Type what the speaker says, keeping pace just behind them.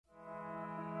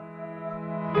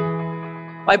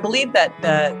I believe that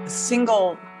the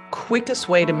single quickest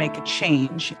way to make a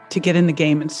change to get in the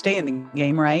game and stay in the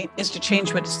game, right, is to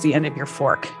change what's the end of your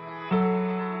fork.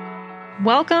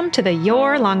 Welcome to the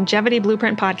Your Longevity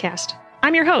Blueprint podcast.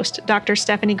 I'm your host, Dr.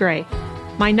 Stephanie Gray.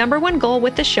 My number one goal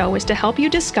with the show is to help you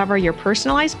discover your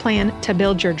personalized plan to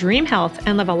build your dream health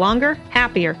and live a longer,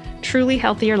 happier, truly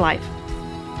healthier life.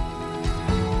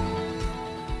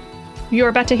 You're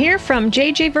about to hear from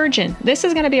JJ Virgin. This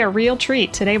is going to be a real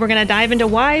treat. Today we're going to dive into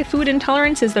why food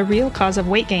intolerance is the real cause of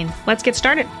weight gain. Let's get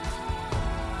started.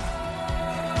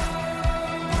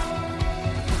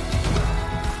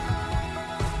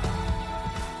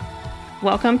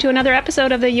 Welcome to another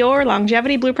episode of the Your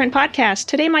Longevity Blueprint podcast.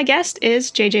 Today my guest is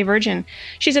JJ Virgin.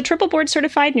 She's a triple board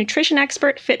certified nutrition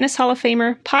expert, fitness hall of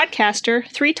famer, podcaster,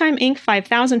 3-time Inc.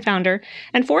 5000 founder,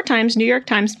 and 4 times New York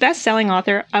Times best-selling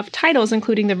author of titles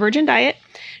including The Virgin Diet,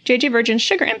 JJ Virgin's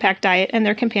Sugar Impact Diet, and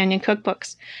their companion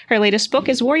cookbooks. Her latest book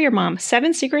is Warrior Mom: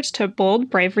 7 Secrets to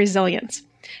Bold, Brave Resilience.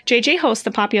 JJ hosts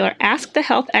the popular Ask the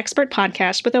Health Expert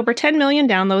podcast with over 10 million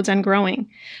downloads and growing.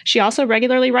 She also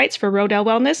regularly writes for Rodale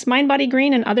Wellness, MindBody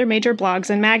Green, and other major blogs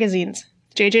and magazines.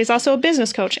 JJ is also a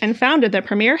business coach and founded the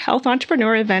premier health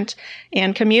entrepreneur event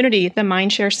and community, the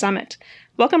Mindshare Summit.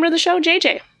 Welcome to the show,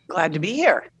 JJ. Glad to be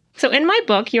here. So in my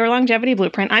book, Your Longevity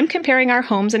Blueprint, I'm comparing our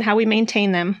homes and how we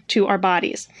maintain them to our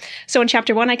bodies. So in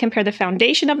chapter 1, I compare the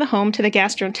foundation of the home to the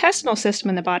gastrointestinal system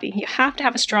in the body. You have to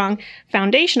have a strong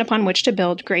foundation upon which to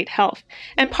build great health.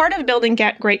 And part of building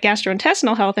great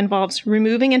gastrointestinal health involves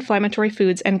removing inflammatory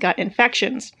foods and gut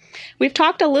infections. We've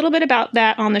talked a little bit about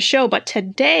that on the show, but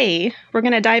today we're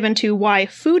going to dive into why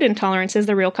food intolerance is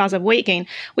the real cause of weight gain.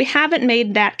 We haven't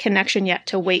made that connection yet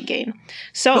to weight gain.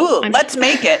 So let's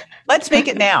make it. Let's make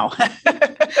it now.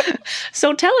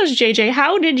 So tell us, JJ,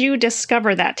 how did you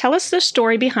discover that? Tell us the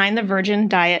story behind the Virgin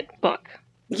Diet book.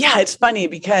 Yeah, it's funny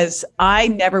because I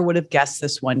never would have guessed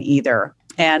this one either.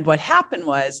 And what happened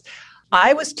was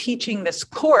I was teaching this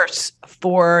course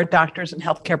for doctors and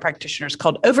healthcare practitioners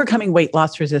called Overcoming Weight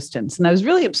Loss Resistance. And I was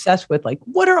really obsessed with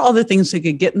what are all the things that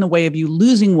could get in the way of you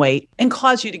losing weight and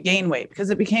cause you to gain weight? Because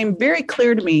it became very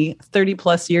clear to me 30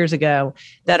 plus years ago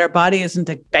that our body isn't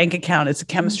a bank account, it's a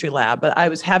chemistry lab. But I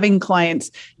was having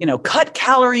clients, cut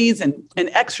calories and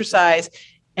exercise.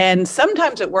 And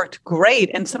sometimes it worked great.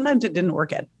 And sometimes it didn't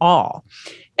work at all.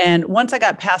 And once I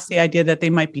got past the idea that they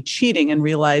might be cheating and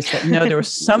realized that, no, there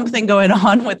was something going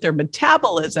on with their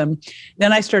metabolism,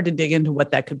 then I started to dig into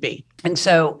what that could be. And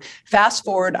so fast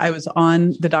forward, I was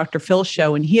on the Dr. Phil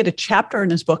show and he had a chapter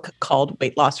in his book called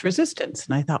Weight Loss Resistance.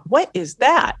 And I thought, what is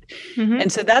that? Mm-hmm.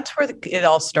 And so that's where it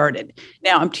all started.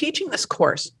 Now I'm teaching this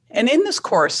course. And in this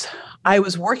course, I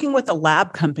was working with a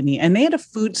lab company and they had a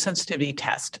food sensitivity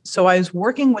test. So I was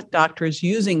working with doctors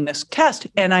using this test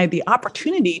and I had the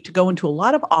opportunity to go into a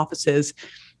lot of offices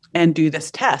and do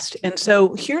this test. And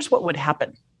so here's what would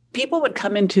happen. People would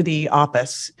come into the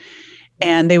office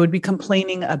and they would be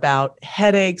complaining about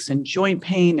headaches and joint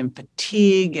pain and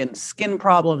fatigue and skin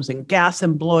problems and gas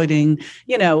and bloating,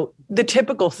 the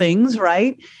typical things,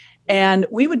 right? And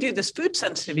we would do this food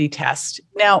sensitivity test.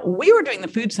 Now, we were doing the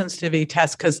food sensitivity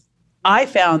test because I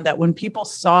found that when people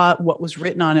saw what was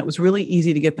written on it, it was really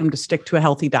easy to get them to stick to a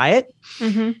healthy diet.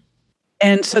 Mm-hmm.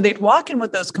 And so they'd walk in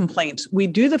with those complaints.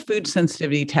 We'd do the food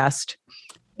sensitivity test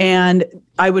and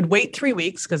I would wait 3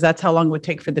 weeks because that's how long it would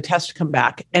take for the test to come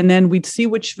back. And then we'd see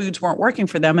which foods weren't working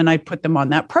for them and I'd put them on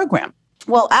that program.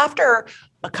 Well, after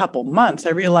a couple months, I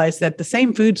realized that the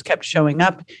same foods kept showing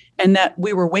up and that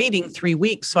we were waiting 3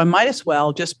 weeks. So I might as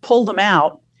well just pull them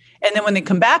out. And then when they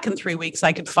come back in 3 weeks,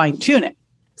 I could fine tune it.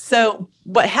 So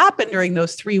what happened during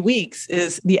those 3 weeks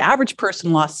is the average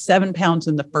person lost 7 pounds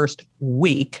in the first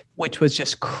week, which was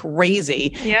just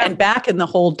crazy. Yeah. And back in the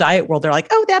whole diet world, they're like,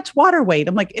 oh, that's water weight.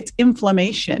 I'm like, it's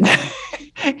inflammation.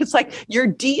 It's like you're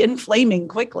de-inflaming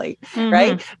quickly, mm-hmm.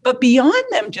 right? But beyond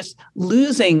them just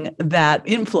losing that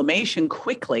inflammation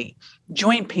quickly,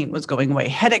 joint pain was going away,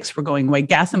 headaches were going away,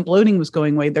 gas and bloating was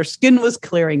going away, their skin was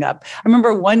clearing up. I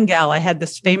remember one gal, I had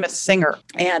this famous singer,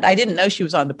 and I didn't know she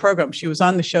was on the program. She was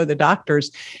on the show, The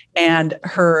Doctors, and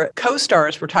her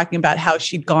co-stars were talking about how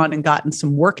she'd gone and gotten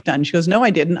some work done. She goes, no, I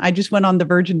didn't. I just went on the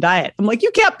Virgin Diet. I'm like,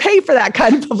 you can't pay for that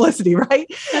kind of publicity,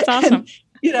 right? That's awesome.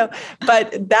 And,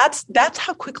 but that's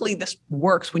how quickly this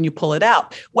works when you pull it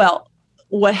out. Well,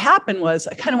 what happened was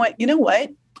I kind of went, you know what?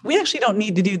 We actually don't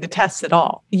need to do the tests at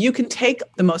all. You can take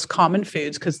the most common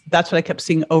foods, because that's what I kept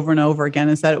seeing over and over again,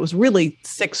 is that it was really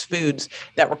 6 foods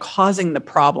that were causing the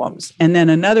problems. And then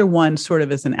another one sort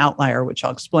of as an outlier, which I'll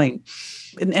explain.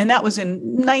 And that was in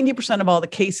 90% of all the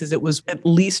cases, it was at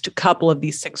least a couple of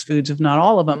these 6 foods, if not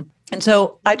all of them. And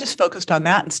so I just focused on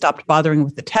that and stopped bothering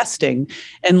with the testing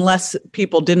unless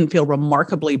people didn't feel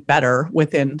remarkably better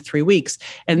within 3 weeks.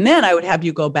 And then I would have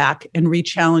you go back and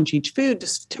re-challenge each food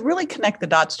to really connect the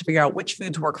dots to figure out which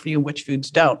foods work for you and which foods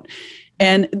don't.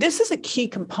 And this is a key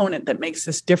component that makes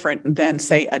this different than,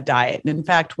 say, a diet. And in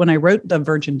fact, when I wrote the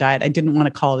Virgin Diet, I didn't want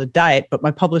to call it a diet, but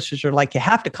my publishers are like, you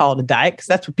have to call it a diet because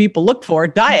that's what people look for,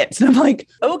 diets. And I'm like,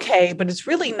 okay, but it's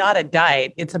really not a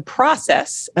diet. It's a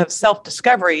process of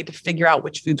self-discovery to figure out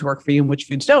which foods work for you and which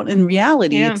foods don't. In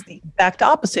reality, It's the exact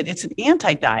opposite. It's an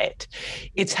anti-diet.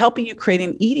 It's helping you create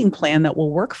an eating plan that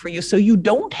will work for you so you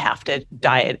don't have to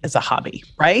diet as a hobby,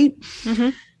 right? Mm-hmm.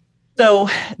 So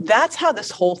that's how this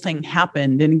whole thing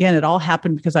happened. And again, it all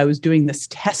happened because I was doing this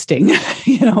testing,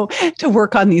 to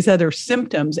work on these other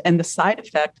symptoms. And the side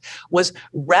effect was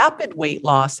rapid weight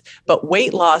loss, but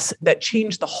weight loss that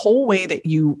changed the whole way that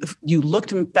you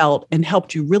looked and felt and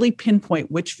helped you really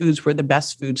pinpoint which foods were the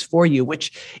best foods for you,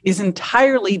 which is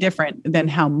entirely different than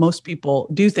how most people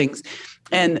do things.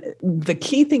 And the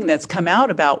key thing that's come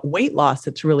out about weight loss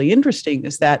that's really interesting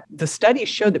is that the studies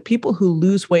show that people who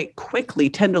lose weight quickly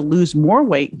tend to lose more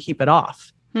weight and keep it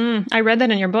off. I read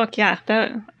that in your book. Yeah,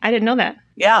 I didn't know that.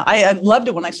 Yeah, I loved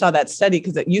it when I saw that study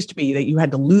because it used to be that you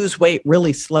had to lose weight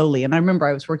really slowly. And I remember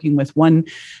I was working with one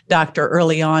doctor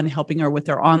early on, helping her with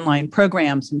their online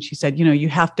programs. And she said, you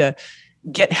have to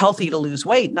get healthy to lose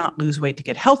weight, not lose weight to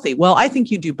get healthy. Well, I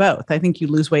think you do both. I think you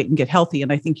lose weight and get healthy.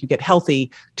 And I think you get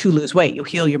healthy to lose weight. You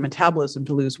heal your metabolism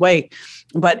to lose weight.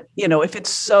 But, if it's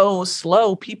so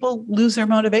slow, people lose their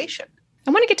motivation.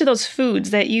 I want to get to those foods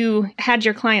that you had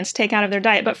your clients take out of their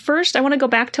diet. But first, I want to go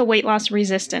back to weight loss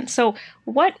resistance. So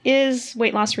what is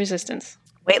weight loss resistance?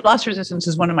 Weight loss resistance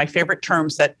is one of my favorite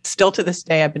terms that still to this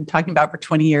day I've been talking about for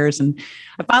 20 years. And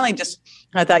I finally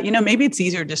I thought, maybe it's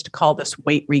easier just to call this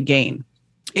weight regain.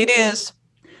 It is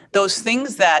those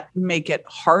things that make it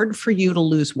hard for you to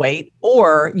lose weight,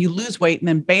 or you lose weight and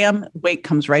then bam, weight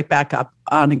comes right back up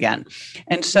on again.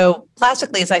 And so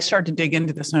classically, as I started to dig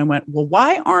into this, I went, well,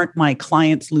 why aren't my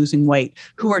clients losing weight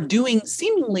who are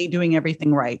seemingly doing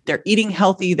everything right? They're eating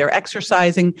healthy, they're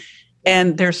exercising,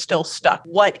 and they're still stuck.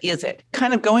 What is it?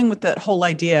 Kind of going with that whole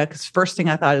idea, because first thing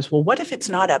I thought is, well, what if it's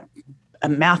not a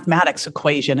mathematics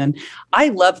equation? And I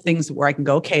love things where I can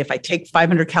go, okay, if I take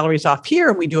 500 calories off here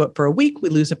and we do it for a week, we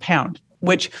lose a pound,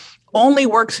 which only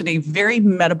works in a very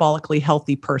metabolically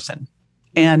healthy person.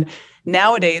 And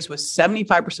nowadays, with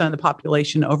 75% of the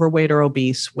population overweight or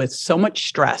obese, with so much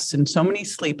stress and so many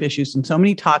sleep issues and so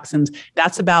many toxins,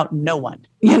 that's about no one.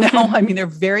 I mean, there are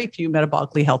very few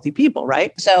metabolically healthy people,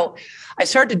 right? So I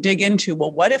started to dig into,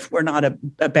 well, what if we're not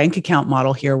a bank account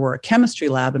model here? We're a chemistry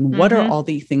lab. And what are all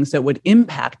the things that would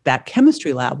impact that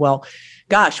chemistry lab? Well,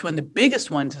 gosh, when the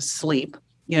biggest ones is sleep,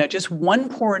 just one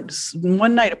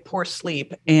night of poor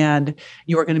sleep, and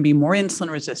you are going to be more insulin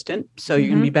resistant. So you're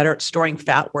going to be better at storing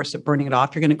fat, worse at burning it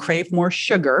off. You're going to crave more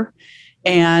sugar,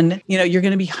 and you're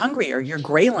going to be hungrier. Your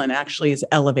ghrelin actually is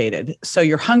elevated. So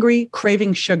you're hungry,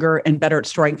 craving sugar, and better at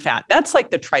storing fat. That's like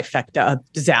the trifecta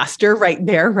of disaster right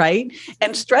there, right?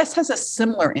 And stress has a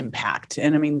similar impact.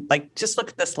 And I mean, just look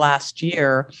at this last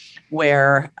year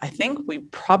where I think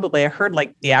I heard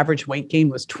the average weight gain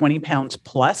was 20 pounds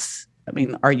plus. I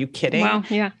mean, are you kidding? Wow,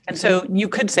 yeah. And so you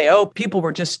could say, oh, people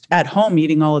were just at home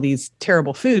eating all of these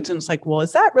terrible foods. And it's like, well,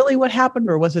 is that really what happened?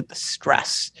 Or was it the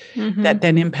stress that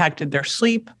then impacted their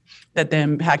sleep, that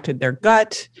then impacted their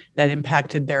gut, that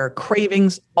impacted their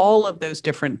cravings, all of those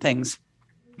different things?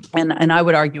 And I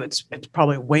would argue it's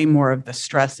probably way more of the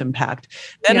stress impact.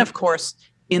 Then, of course,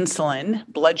 insulin,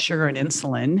 blood sugar and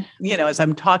insulin, as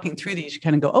I'm talking through these, you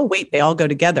kind of go, oh, wait, they all go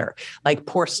together. Like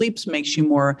poor sleep makes you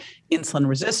more insulin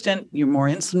resistant. You're more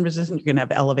insulin resistant. You're going to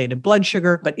have elevated blood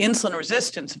sugar. But insulin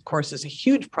resistance, of course, is a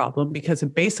huge problem because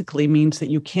it basically means that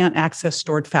you can't access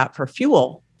stored fat for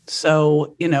fuel.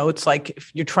 So, it's like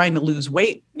if you're trying to lose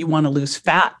weight, you want to lose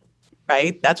fat,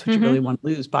 right? That's what you really want to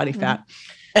lose, body fat.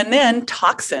 And then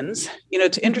toxins,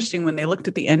 it's interesting when they looked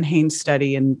at the NHANES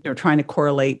study and they're trying to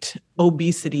correlate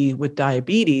obesity with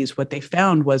diabetes, what they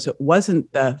found was it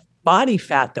wasn't the body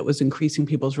fat that was increasing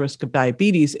people's risk of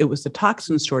diabetes. It was the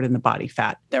toxins stored in the body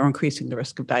fat that were increasing the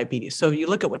risk of diabetes. So you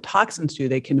look at what toxins do,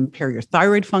 they can impair your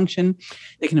thyroid function.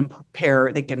 They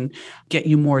can get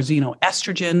you more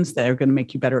xenoestrogens that are going to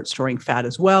make you better at storing fat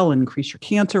as well and increase your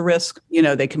cancer risk.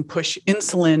 They can push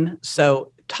insulin.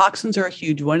 So toxins are a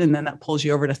huge one. And then that pulls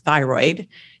you over to thyroid.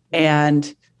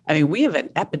 And I mean, we have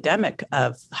an epidemic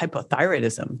of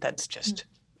hypothyroidism that's just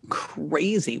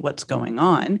crazy what's going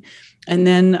on. And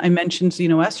then I mentioned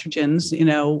xenoestrogens,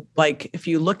 if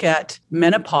you look at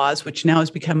menopause, which now has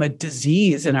become a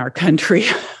disease in our country,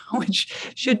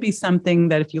 which should be something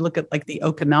that if you look at like the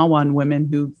Okinawan women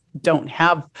who don't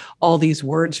have all these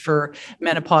words for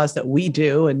menopause that we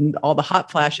do and all the hot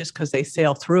flashes because they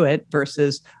sail through it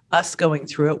versus us going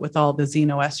through it with all the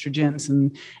xenoestrogens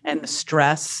and the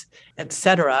stress, et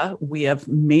cetera. We have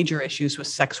major issues with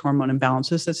sex hormone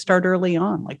imbalances that start early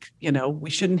on. Like, we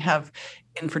shouldn't have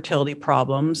infertility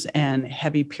problems and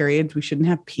heavy periods. We shouldn't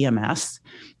have PMS.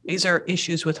 These are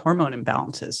issues with hormone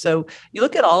imbalances. So you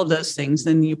look at all of those things,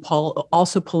 then you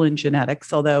also pull in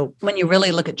genetics. Although when you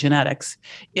really look at genetics,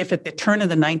 if at the turn of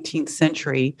the 19th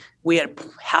century, we had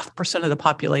 0.5% of the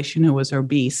population who was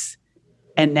obese,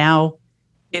 and now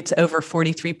it's over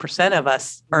 43% of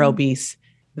us are obese,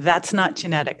 that's not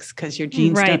genetics because your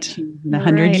genes don't change in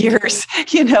 100 years,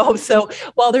 So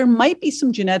while there might be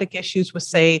some genetic issues with,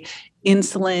 say,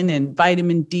 insulin and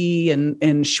vitamin D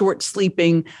and short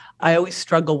sleeping, I always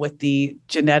struggle with the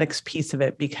genetics piece of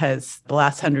it because the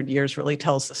last 100 years really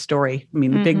tells the story. I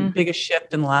mean, the biggest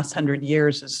shift in the last 100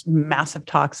 years is massive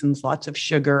toxins, lots of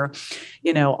sugar,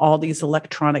 all these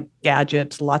electronic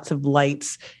gadgets, lots of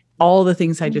lights, all the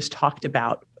things I just talked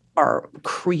about are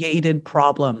created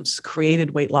problems,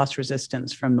 created weight loss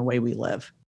resistance from the way we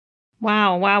live.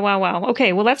 Wow.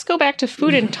 Okay, well, let's go back to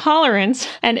food intolerance.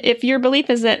 And if your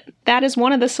belief is that is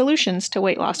one of the solutions to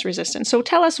weight loss resistance. So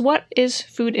tell us, what is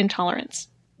food intolerance?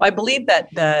 I believe that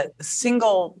the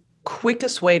single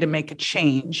quickest way to make a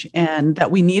change, and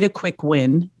that we need a quick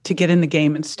win to get in the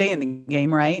game and stay in the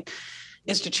game, right,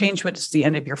 is to change what's the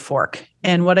end of your fork.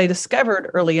 And what I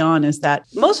discovered early on is that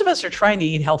most of us are trying to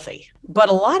eat healthy, but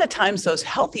a lot of times those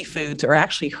healthy foods are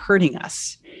actually hurting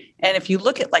us. And if you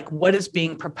look at like what is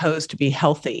being proposed to be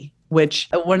healthy, which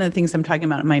one of the things I'm talking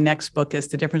about in my next book is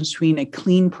the difference between a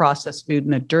clean processed food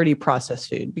and a dirty processed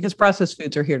food, because processed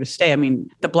foods are here to stay. I mean,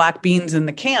 the black beans in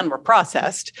the can were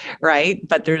processed, right?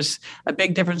 But there's a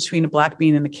big difference between a black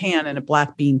bean in the can and a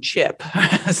black bean chip.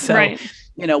 So, right.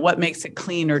 What makes it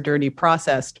clean or dirty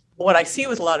processed? What I see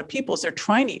with a lot of people is they're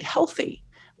trying to eat healthy,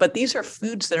 but these are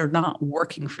foods that are not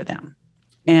working for them.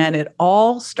 And it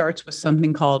all starts with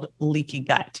something called leaky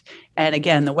gut. And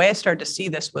again, the way I started to see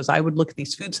this was I would look at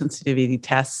these food sensitivity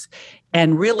tests,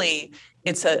 and really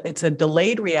it's a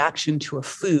delayed reaction to a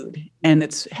food. And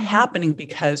it's happening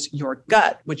because your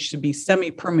gut, which should be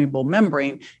semi-permeable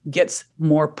membrane, gets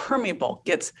more permeable,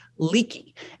 gets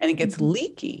leaky. And it gets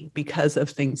leaky because of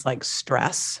things like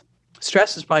stress.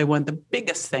 Stress is probably one of the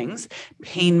biggest things.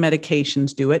 Pain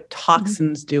medications do it.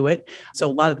 Toxins do it. So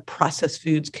a lot of the processed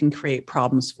foods can create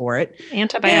problems for it.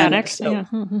 Antibiotics.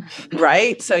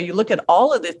 Right? So you look at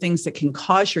all of the things that can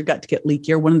cause your gut to get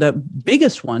leakier. One of the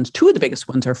biggest ones, two of the biggest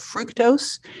ones are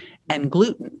fructose and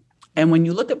gluten. And when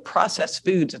you look at processed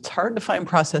foods, it's hard to find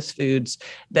processed foods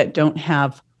that don't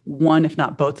have one, if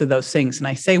not both of those things. And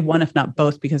I say one, if not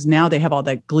both, because now they have all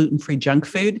that gluten-free junk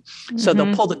food. So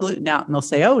they'll pull the gluten out and they'll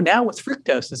say, oh, now it's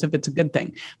fructose, as if it's a good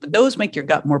thing. But those make your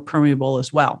gut more permeable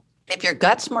as well. If your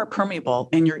gut's more permeable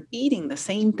and you're eating the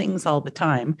same things all the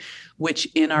time, which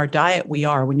in our diet we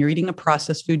are, when you're eating a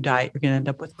processed food diet, you're going to end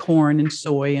up with corn and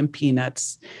soy and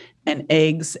peanuts and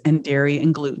eggs and dairy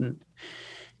and gluten.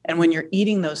 And when you're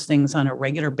eating those things on a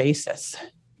regular basis,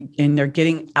 and they're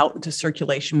getting out into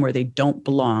circulation where they don't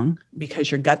belong because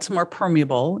your gut's more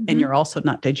permeable and you're also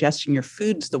not digesting your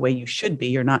foods the way you should be.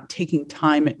 You're not taking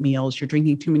time at meals. You're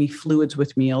drinking too many fluids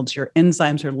with meals. Your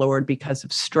enzymes are lowered because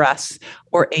of stress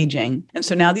or aging. And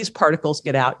so now these particles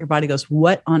get out. Your body goes,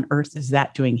 what on earth is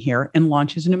that doing here? And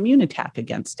launches an immune attack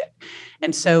against it.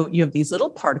 And so you have these little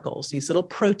particles, these little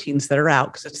proteins that are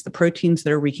out because it's the proteins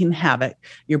that are wreaking havoc.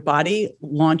 Your body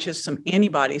launches some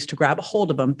antibodies to grab a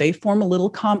hold of them. They form a little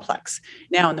complex.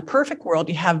 Now, in the perfect world,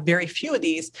 you have very few of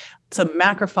these. Some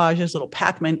macrophages, little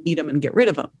Pac-Man, eat them and get rid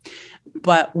of them.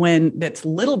 But when it's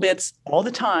little bits all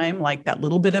the time, like that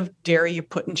little bit of dairy you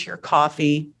put into your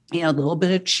coffee, a little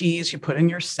bit of cheese you put in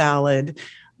your salad,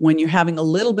 when you're having a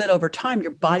little bit over time,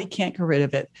 your body can't get rid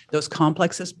of it. Those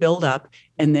complexes build up,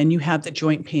 and then you have the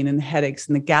joint pain and the headaches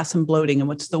and the gas and bloating. And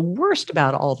what's the worst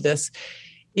about all of this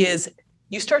is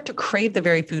you start to crave the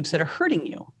very foods that are hurting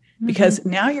you. Because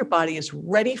now your body is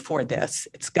ready for this.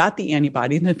 It's got the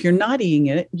antibodies. And if you're not eating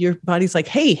it, your body's like,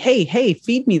 hey,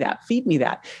 feed me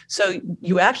that. So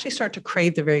you actually start to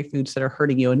crave the very foods that are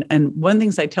hurting you. And one of the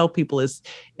things I tell people is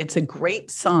it's a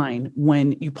great sign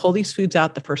when you pull these foods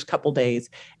out the first couple days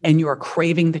and you are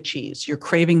craving the cheese, you're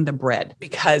craving the bread,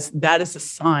 because that is a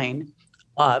sign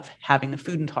of having the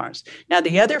food intolerance. Now,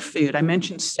 the other food, I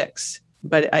mentioned 6.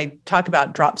 But I talk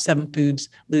about drop 7 foods,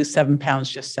 lose 7 pounds,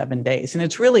 just 7 days. And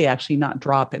it's really actually not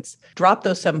drop. It's drop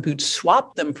those 7 foods,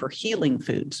 swap them for healing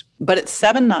foods. But it's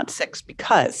 7, not 6,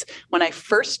 because when I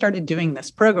first started doing this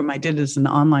program, I did it as an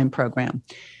online program,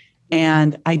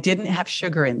 and I didn't have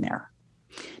sugar in there.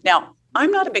 Now,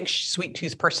 I'm not a big sweet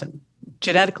tooth person.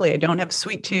 Genetically, I don't have a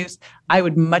sweet tooth. I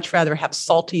would much rather have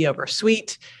salty over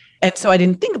sweet. And so I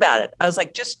didn't think about it. I was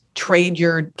like, just trade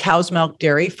your cow's milk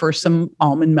dairy for some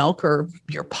almond milk, or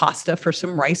your pasta for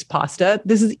some rice pasta.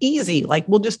 This is easy. Like,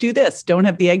 we'll just do this. Don't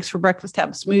have the eggs for breakfast, have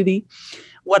a smoothie.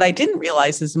 What I didn't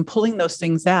realize is in pulling those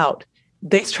things out,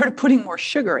 they started putting more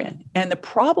sugar in. And the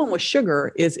problem with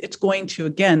sugar is it's going to,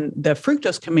 again, the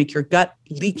fructose can make your gut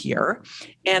leakier.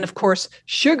 And of course,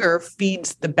 sugar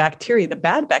feeds the bacteria, the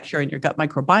bad bacteria in your gut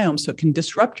microbiome. So it can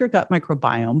disrupt your gut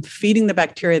microbiome, feeding the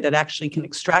bacteria that actually can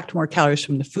extract more calories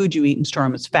from the food you eat and store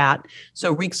them as fat.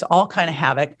 So it wreaks all kind of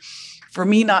havoc. For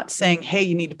me not saying, hey,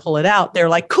 you need to pull it out, they're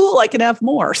like, cool, I can have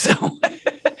more.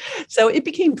 So it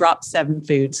became drop 7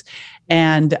 foods.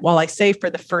 And while I say for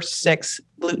the first 6,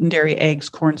 gluten, dairy, eggs,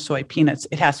 corn, soy, peanuts,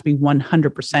 it has to be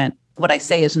 100%. What I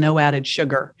say is no added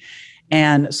sugar.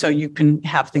 And so you can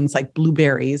have things like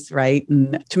blueberries, right?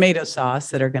 And tomato sauce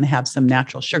that are going to have some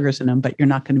natural sugars in them, but you're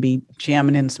not going to be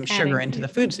jamming in some sugar into the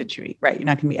foods that you eat, right? You're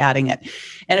not going to be adding it.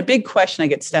 And a big question I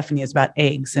get, Stephanie, is about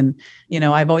eggs. And,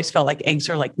 I've always felt like eggs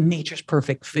are like nature's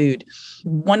perfect food.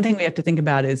 One thing we have to think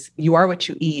about is you are what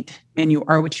you eat, and you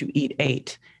are what you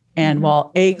ate. And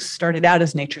while eggs started out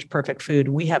as nature's perfect food,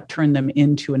 we have turned them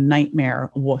into a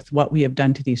nightmare with what we have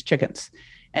done to these chickens.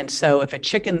 And so if a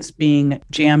chicken's being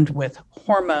jammed with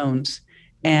hormones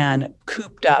and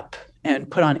cooped up and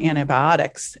put on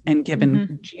antibiotics and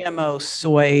given GMO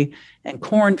soy and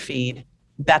corn feed,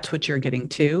 that's what you're getting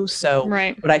too. So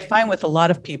What I find with a lot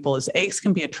of people is eggs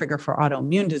can be a trigger for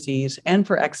autoimmune disease and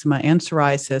for eczema and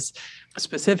psoriasis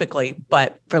specifically.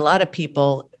 But for a lot of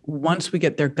people, once we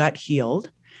get their gut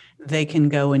healed, they can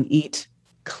go and eat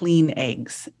clean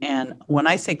eggs. And when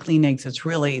I say clean eggs, it's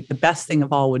really the best thing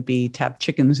of all would be to have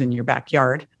chickens in your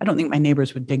backyard. I don't think my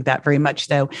neighbors would dig that very much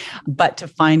though, but to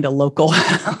find a local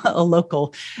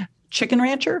chicken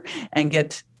rancher and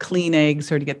get clean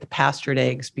eggs, or to get the pastured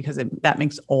eggs, because that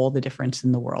makes all the difference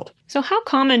in the world. So how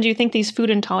common do you think these food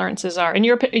intolerances are in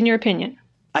your opinion?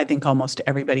 I think almost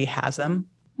everybody has them.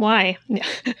 Why?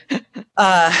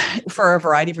 For a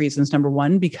variety of reasons. Number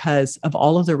one, because of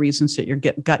all of the reasons that your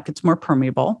gut gets more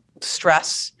permeable,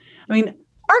 stress. I mean,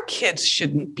 our kids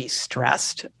shouldn't be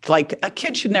stressed. Like, a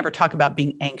kid should never talk about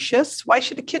being anxious. Why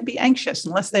should a kid be anxious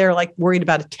unless they're like worried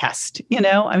about a test?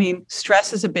 I mean,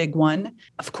 stress is a big one.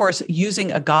 Of course,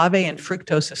 using agave and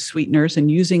fructose as sweeteners,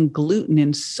 and using gluten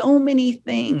in so many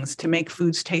things to make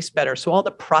foods taste better. So all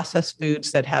the processed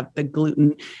foods that have the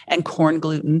gluten and corn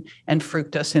gluten and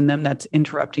fructose in them, that's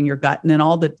interrupting your gut. And then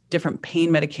all the different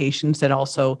pain medications that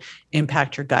also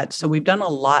impact your gut. So we've done a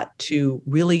lot to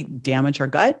really damage our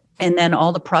gut. And then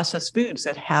all the processed foods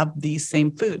that have these same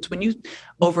foods. When you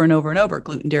over and over and over,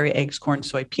 gluten, dairy, eggs, corn,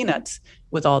 soy, peanuts,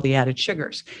 with all the added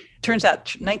sugars. Turns out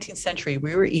 19th century,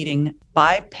 we were eating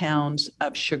 5 pounds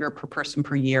of sugar per person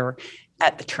per year.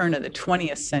 At the turn of the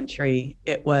 20th century,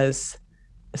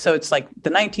 so it's like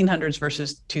the 1900s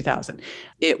versus 2000.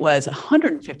 It was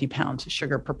 150 pounds of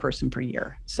sugar per person per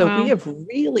year. So We have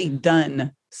really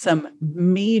done some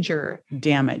major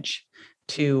damage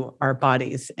to our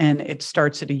bodies. And it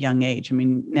starts at a young age. I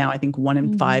mean, now I think 1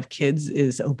 in 5 kids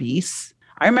is obese.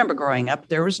 I remember growing up,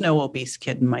 there was no obese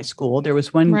kid in my school. There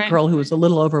was one girl who was a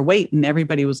little overweight, and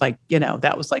everybody was like,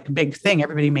 that was like a big thing.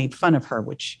 Everybody made fun of her,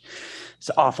 which is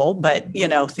awful. But,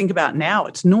 think about now,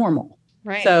 it's normal.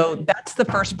 Right. So that's the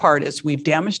first part, is we've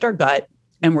damaged our gut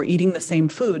and we're eating the same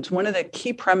foods. One of the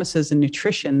key premises in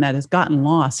nutrition that has gotten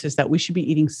lost is that we should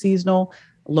be eating seasonal,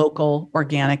 local,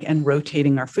 organic, and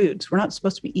rotating our foods. We're not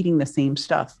supposed to be eating the same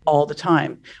stuff all the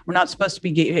time. We're not supposed to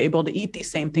be able to eat these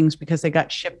same things because they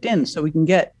got shipped in, so we can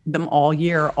get them all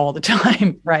year, all the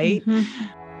time, right?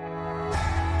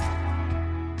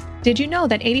 Did you know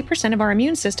that 80% of our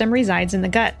immune system resides in the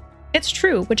gut? It's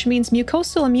true, which means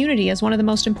mucosal immunity is one of the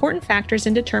most important factors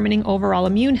in determining overall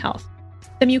immune health.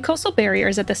 The mucosal barrier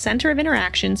is at the center of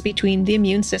interactions between the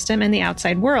immune system and the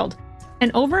outside world.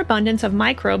 An overabundance of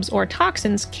microbes or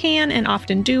toxins can and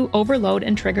often do overload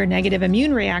and trigger negative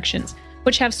immune reactions,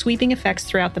 which have sweeping effects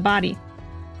throughout the body.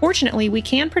 Fortunately, we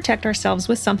can protect ourselves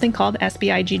with something called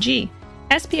SBIgG.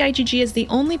 SBIgG is the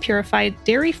only purified,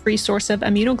 dairy-free source of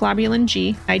immunoglobulin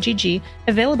G, IgG,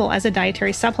 available as a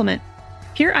dietary supplement.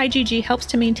 Pure IgG helps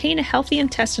to maintain a healthy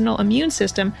intestinal immune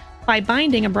system by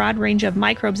binding a broad range of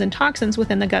microbes and toxins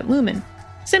within the gut lumen.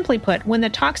 Simply put, when the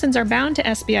toxins are bound to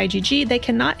SBIgG, they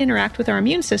cannot interact with our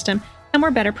immune system, and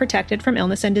we're better protected from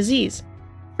illness and disease.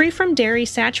 Free from dairy,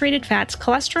 saturated fats,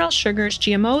 cholesterol, sugars,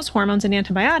 GMOs, hormones, and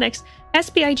antibiotics,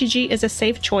 SBIgG is a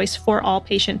safe choice for all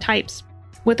patient types.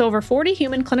 With over 40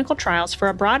 human clinical trials for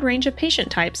a broad range of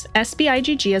patient types,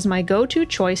 SBIgG is my go-to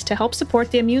choice to help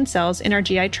support the immune cells in our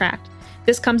GI tract.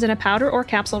 This comes in a powder or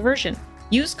capsule version.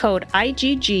 Use code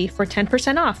IGG for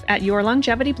 10% off at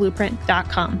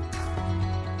yourlongevityblueprint.com.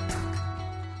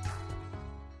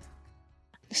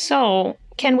 So,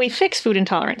 can we fix food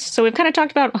intolerance? So we've kind of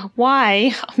talked about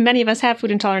why many of us have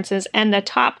food intolerances and the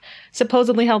top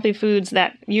supposedly healthy foods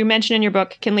that you mentioned in your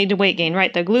book can lead to weight gain,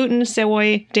 right? The gluten,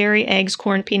 soy, dairy, eggs,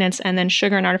 corn, peanuts, and then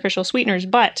sugar and artificial sweeteners.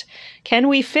 But can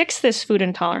we fix this food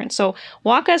intolerance? So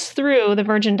walk us through the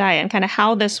Virgin Diet and kind of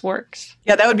how this works.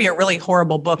 Yeah, that would be a really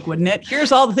horrible book, wouldn't it?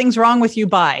 Here's all the things wrong with you,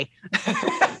 bye.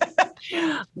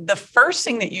 The first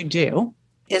thing that you do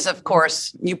is, of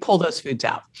course, you pull those foods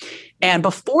out. And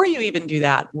before you even do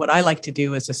that, what I like to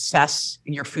do is assess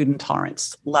your food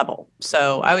intolerance level.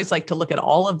 So I always like to look at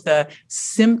all of the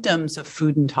symptoms of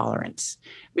food intolerance,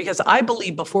 because I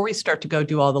believe before we start to go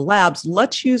do all the labs,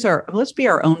 let's be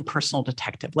our own personal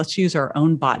detective. Let's use our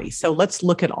own body. So let's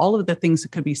look at all of the things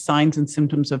that could be signs and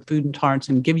symptoms of food intolerance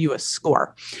and give you a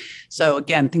score. So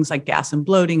again, things like gas and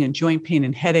bloating and joint pain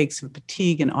and headaches and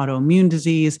fatigue and autoimmune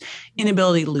disease,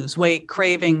 inability to lose weight,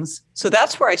 cravings. So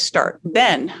that's where I start.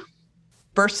 Then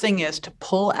first thing is to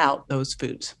pull out those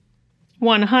foods.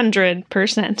 100%.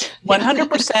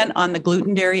 100% on the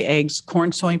gluten, dairy, eggs,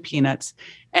 corn, soy, peanuts.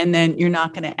 And then you're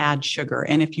not going to add sugar.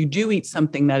 And if you do eat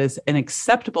something that is an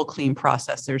acceptable clean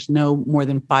process, there's no more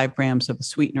than 5 grams of a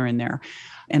sweetener in there,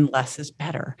 and less is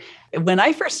better. When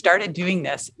I first started doing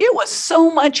this, it was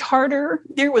so much harder.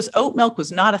 Oat milk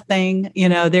was not a thing.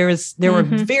 There were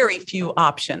very few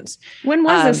options. When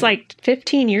was this? Like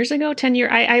 15 years ago, 10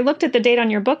 years? I looked at the date on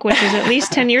your book, which is at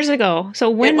least 10 years ago. So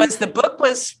when the book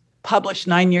was published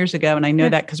 9 years ago. And I know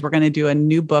that because we're going to do a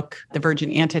new book, The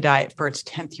Virgin Anti-Diet, for its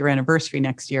 10th year anniversary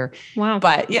next year. Wow.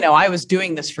 But, I was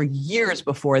doing this for years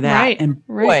before that. Right. And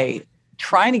boy,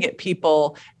 trying to get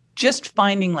people just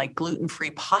finding like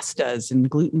gluten-free pastas and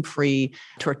gluten-free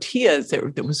tortillas,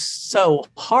 that was so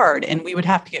hard. And we would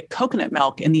have to get coconut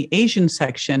milk in the Asian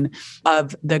section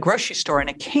of the grocery store in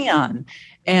a can.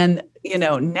 And,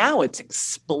 now it's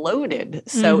exploded.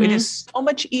 So it is so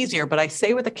much easier. But I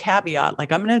say with a caveat,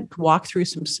 like I'm going to walk through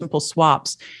some simple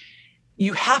swaps.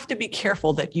 You have to be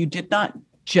careful that you did not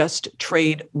just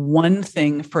trade one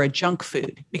thing for a junk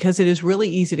food, because it is really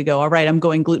easy to go, all right, I'm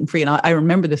going gluten-free. And I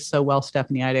remember this so well,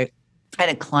 Stephanie. I had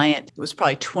a client, it was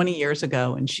probably 20 years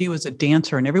ago, and she was a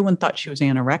dancer and everyone thought she was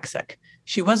anorexic.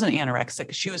 She wasn't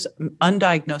anorexic. She was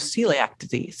undiagnosed celiac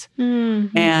disease.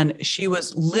 Mm-hmm. And she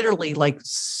was literally like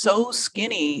so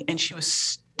skinny, and she was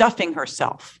stuffing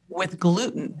herself with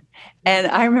gluten. And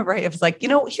I remember I was like,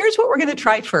 here's what we're going to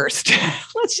try first.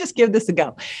 Let's just give this a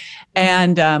go.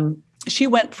 And she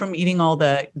went from eating all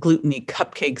the gluten-y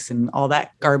cupcakes and all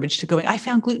that garbage to going, I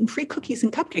found gluten-free cookies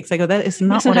and cupcakes. I go, that is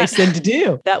not what I said to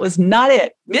do. That was not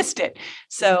it. Missed it.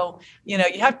 So, you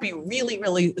have to be really,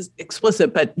 really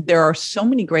explicit, but there are so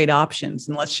many great options.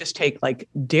 And let's just take like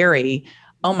dairy.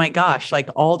 Oh my gosh, like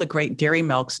all the great dairy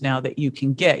milks now that you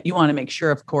can get. You want to make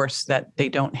sure, of course, that they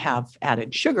don't have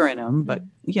added sugar in them, but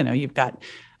you've got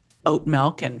oat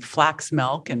milk and flax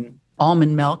milk and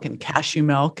almond milk and cashew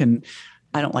milk, and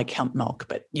I don't like hemp milk,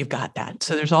 but you've got that.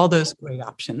 So there's all those great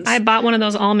options. I bought one of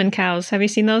those almond cows. Have you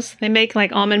seen those? They make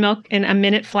like almond milk in a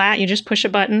minute flat. You just push a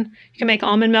button. You can make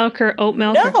almond milk or oat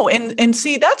milk. No, and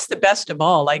see, that's the best of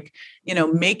all. Like,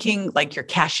 making like your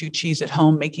cashew cheese at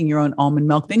home, making your own almond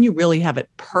milk, then you really have it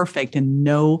perfect and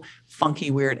no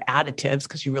funky, weird additives,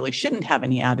 because you really shouldn't have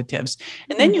any additives.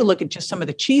 And then you look at just some of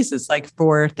the cheeses, like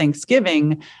for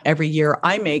Thanksgiving, every year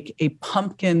I make a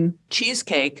pumpkin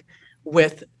cheesecake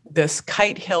with this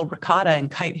Kite Hill ricotta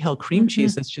and Kite Hill cream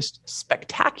cheese that's just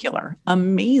spectacular,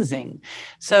 amazing.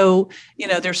 So,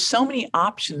 there's so many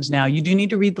options now. You do need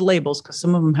to read the labels because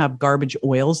some of them have garbage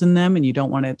oils in them and you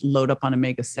don't want to load up on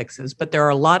omega-6s, but there are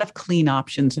a lot of clean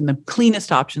options. And the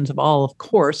cleanest options of all, of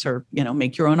course, are,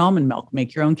 make your own almond milk,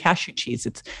 make your own cashew cheese.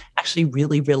 It's actually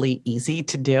really, really easy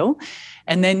to do.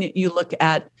 And then you look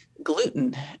at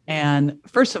gluten. And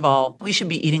first of all, we should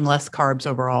be eating less carbs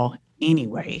overall.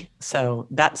 anyway. So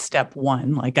that's step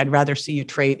one. Like, I'd rather see you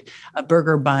trade a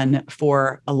burger bun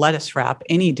for a lettuce wrap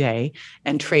any day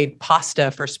and trade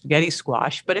pasta for spaghetti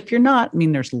squash. But if you're not, I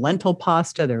mean, there's lentil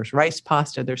pasta, there's rice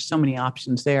pasta, there's so many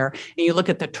options there. And you look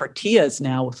at the tortillas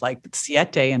now with like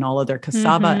siete and all of their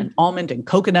cassava and almond and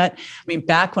coconut. I mean,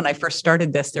 back when I first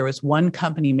started this, there was one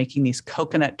company making these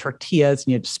coconut tortillas,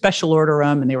 and you had to special order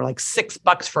them, and they were like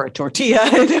 $6 for a tortilla.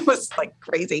 And it was like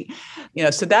crazy,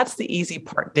 so that's the easy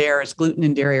part there. Is gluten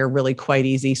and dairy are really quite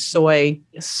easy. Soy,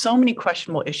 so many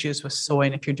questionable issues with soy.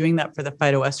 And if you're doing that for the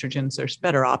phytoestrogens, there's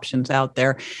better options out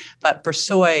there. But for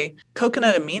soy,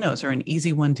 coconut aminos are an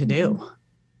easy one to do.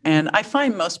 And I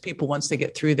find most people, once they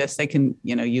get through this, they can,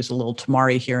 use a little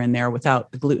tamari here and there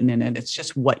without the gluten in it. It's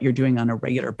just what you're doing on a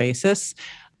regular basis.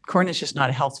 Corn is just not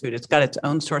a health food. It's got its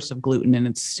own source of gluten and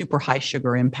it's super high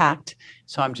sugar impact.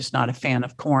 So I'm just not a fan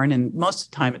of corn. And most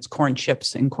of the time it's corn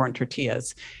chips and corn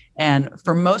tortillas. And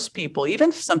for most people, even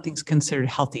if something's considered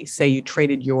healthy, say you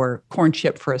traded your corn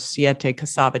chip for a siete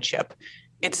cassava chip,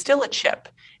 it's still a chip.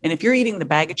 And if you're eating the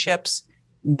bag of chips,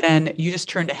 then you just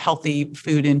turned a healthy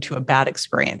food into a bad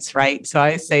experience, right? So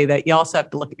I say that you also have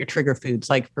to look at your trigger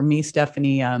foods. Like for me,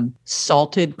 Stephanie,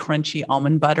 salted, crunchy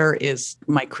almond butter is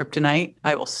my kryptonite.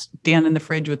 I will stand in the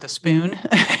fridge with a spoon.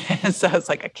 So it's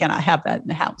like, I cannot have that in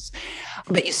the house.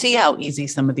 But you see how easy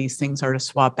some of these things are to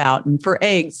swap out. And for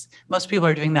eggs, most people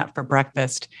are doing that for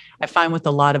breakfast. I find with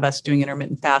a lot of us doing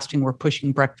intermittent fasting, we're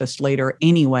pushing breakfast later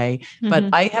anyway. But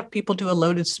I have people do a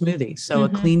loaded smoothie. So a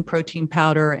clean protein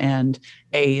powder and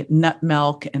a nut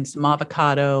milk and some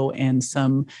avocado and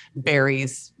some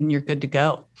berries, and you're good to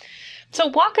go. So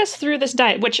walk us through this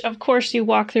diet, which of course you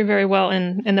walk through very well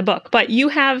in the book, but you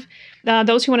have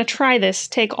those who want to try this,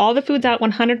 take all the foods out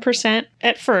 100%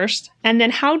 at first, and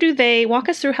then walk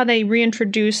us through how they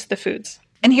reintroduce the foods.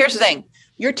 And here's the thing,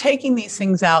 you're taking these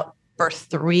things out for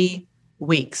 3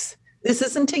 weeks. This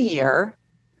isn't a year.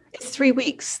 It's 3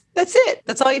 weeks. That's it.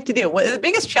 That's all you have to do. The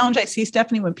biggest challenge I see,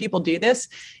 Stephanie, when people do this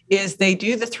is they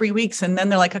do the 3 weeks and then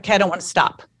they're like, okay, I don't want to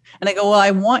stop. And I go, well,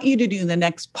 I want you to do the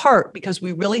next part because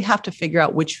we really have to figure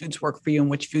out which foods work for you and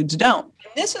which foods don't.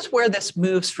 And this is where this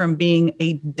moves from being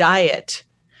a diet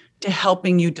to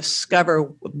helping you discover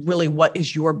really what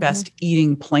is your best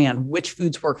eating plan, which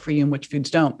foods work for you and which foods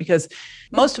don't. Because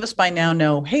most of us by now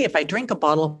know, hey, if I drink a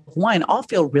bottle of wine, I'll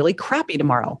feel really crappy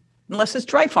tomorrow, unless it's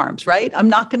Dry Farms, right? I'm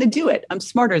not going to do it. I'm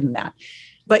smarter than that.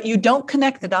 But you don't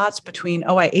connect the dots between,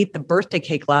 oh, I ate the birthday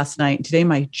cake last night and today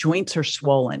my joints are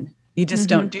swollen. You just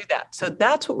don't do that. So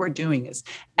that's what we're doing is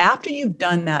after you've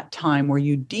done that time where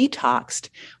you detoxed,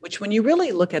 which when you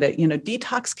really look at it,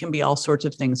 detox can be all sorts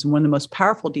of things. And one of the most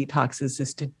powerful detoxes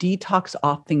is to detox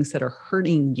off things that are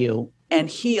hurting you and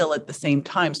heal at the same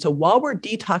time. So while we're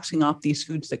detoxing off these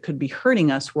foods that could be hurting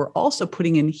us, we're also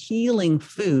putting in healing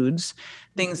foods,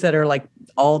 things that are like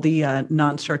all the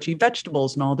non-starchy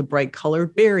vegetables and all the bright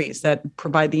colored berries that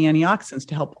provide the antioxidants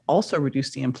to help also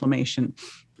reduce the inflammation.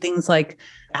 Things like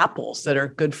apples that are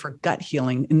good for gut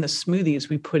healing. In the smoothies,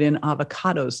 we put in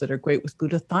avocados that are great with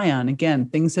glutathione. Again,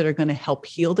 things that are going to help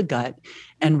heal the gut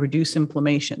and reduce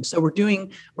inflammation. So we're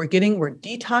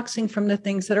detoxing from the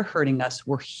things that are hurting us.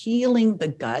 We're healing the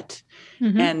gut.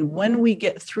 And when we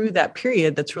get through that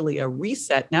period, that's really a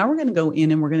reset. Now we're going to go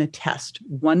in and we're going to test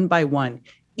one by one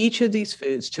each of these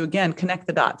foods to, again, connect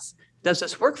the dots. Does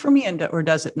this work for me or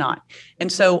does it not?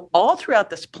 And so all throughout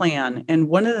this plan, and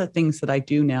one of the things that I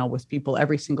do now with people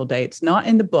every single day, it's not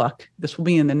in the book. This will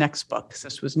be in the next book because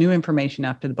this was new information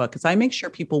after the book, is I make sure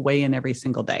people weigh in every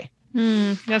single day.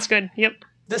 That's good. Yep.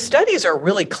 The studies are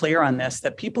really clear on this,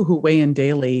 that people who weigh in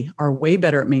daily are way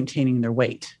better at maintaining their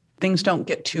weight. Things don't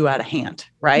get too out of hand,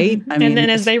 right? I mean, and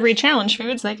then as they re-challenge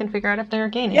foods, they can figure out if they're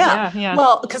gaining. Yeah.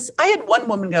 Well, because I had one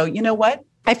woman go, you know what?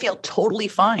 I feel totally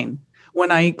fine when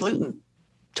I eat gluten.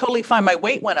 Totally fine. My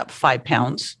weight went up 5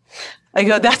 pounds. I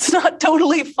go, that's not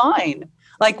totally fine.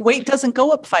 Like weight doesn't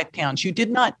go up 5 pounds. You did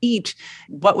not eat.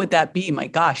 What would that be? My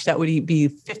gosh, that would be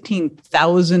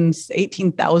 15,000,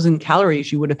 18,000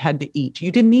 calories you would have had to eat.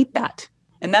 You didn't eat that.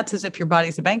 And that's as if your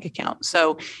body's a bank account.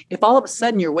 So if all of a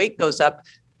sudden your weight goes up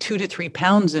 2 to 3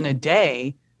 pounds in a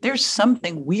day, there's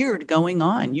something weird going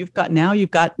on. You've got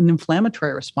an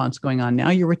inflammatory response going on.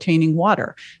 Now you're retaining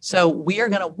water. So we are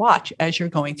going to watch as you're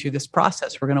going through this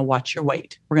process. We're going to watch your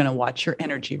weight. We're going to watch your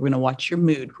energy. We're going to watch your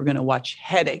mood. We're going to watch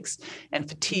headaches and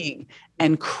fatigue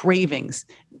and cravings,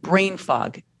 brain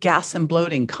fog, gas and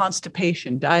bloating,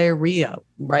 constipation, diarrhea,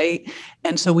 right?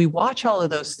 And so we watch all of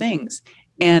those things.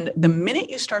 And the minute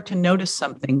you start to notice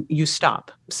something, you stop.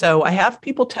 So I have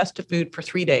people test a food for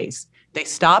 3 days. They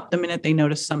stop the minute they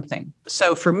notice something.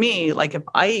 So for me, like if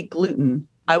I eat gluten,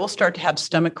 I will start to have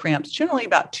stomach cramps generally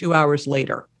about 2 hours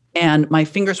later, and my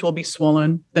fingers will be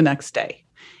swollen the next day.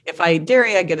 If I eat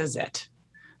dairy, I get a zit.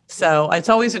 So it's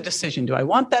always a decision. Do I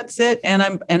want that zit? And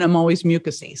I'm always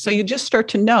mucousy. So you just start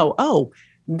to know, oh,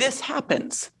 this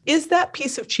happens. Is that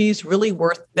piece of cheese really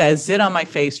worth the zit on my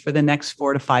face for the next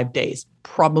 4 to 5 days?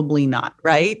 Probably not,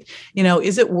 right?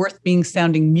 Is it worth being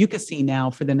sounding mucousy now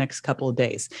for the next couple of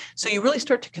days? So you really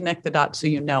start to connect the dots.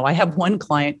 So I have one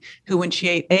client who, when she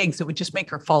ate eggs, it would just make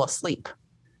her fall asleep.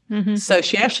 Mm-hmm. So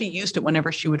she actually used it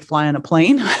whenever she would fly on a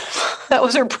plane. That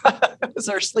was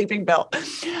her sleeping pill.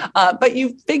 But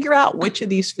you figure out which of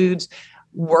these foods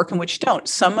work and which don't.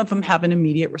 Some of them have an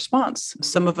immediate response.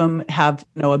 Some of them have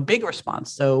a big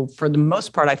response. So for the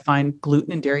most part, I find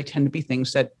gluten and dairy tend to be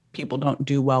things that people don't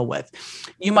do well with.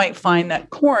 You might find that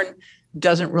corn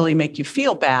doesn't really make you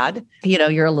feel bad.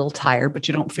 You're a little tired, but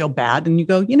you don't feel bad. And you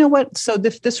go, you know what? So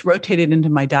if this rotated into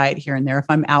my diet here and there, if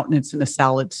I'm out and it's in a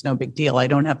salad, it's no big deal. I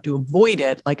don't have to avoid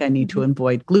it like I need to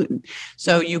avoid gluten.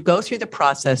 So you go through the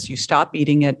process, you stop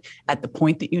eating it at the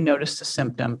point that you notice the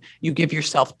symptom. You give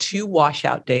yourself 2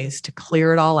 washout days to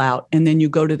clear it all out. And then you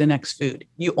go to the next food.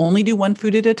 You only do one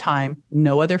food at a time.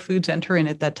 No other foods enter in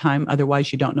at that time.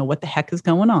 Otherwise, you don't know what the heck is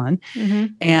going on. Mm-hmm.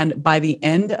 And by the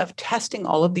end of testing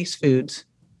all of these foods,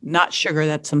 not sugar,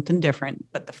 that's something different,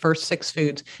 but the first 6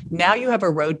 foods, now you have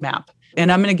a roadmap.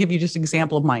 And I'm going to give you just an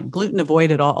example of mine. Gluten, avoid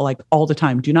it all the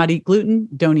time. Do not eat gluten.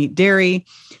 Don't eat dairy.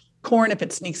 Corn, if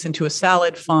it sneaks into a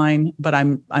salad, fine, but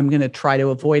I'm going to try to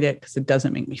avoid it because it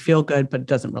doesn't make me feel good, but it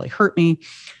doesn't really hurt me.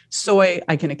 Soy,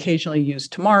 I can occasionally use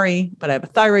tamari, but I have a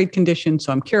thyroid condition,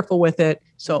 so I'm careful with it.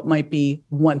 So it might be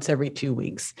once every 2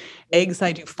 weeks. Eggs,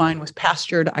 I do fine with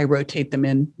pastured. I rotate them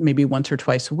in maybe once or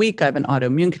twice a week. I have an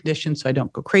autoimmune condition, so I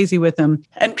don't go crazy with them.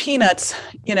 And peanuts,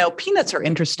 peanuts are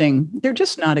interesting. They're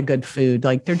just not a good food.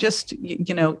 They're just,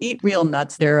 eat real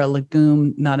nuts. They're a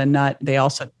legume, not a nut. They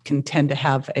also can tend to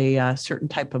have a certain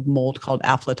type of mold called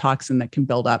aflatoxin that can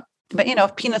build up. But,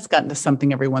 if peanuts got into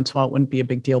something every once in a while, it wouldn't be a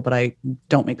big deal, but I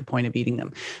don't make a point of eating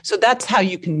them. So that's how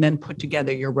you can then put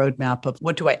together your roadmap of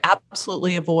what do I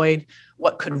absolutely avoid,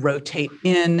 what could rotate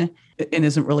in and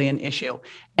isn't really an issue.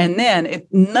 And then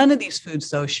none of these foods,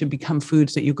 though, should become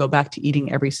foods that you go back to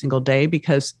eating every single day,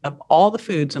 because of all the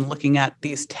foods and looking at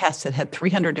these tests that had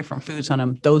 300 different foods on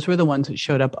them, those were the ones that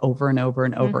showed up over and over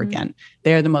and over again.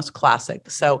 They're the most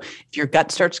classic. So if your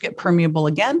gut starts to get permeable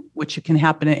again, which it can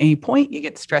happen at any point, you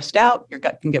get stressed out, your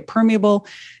gut can get permeable,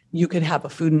 you could have a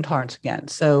food intolerance again.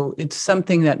 So it's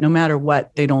something that no matter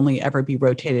what, they'd only ever be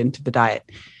rotated into the diet.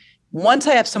 Once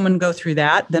I have someone go through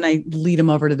that, then I lead them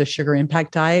over to the sugar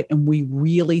impact diet, and we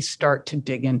really start to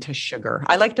dig into sugar.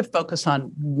 I like to focus on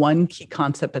one key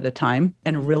concept at a time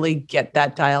and really get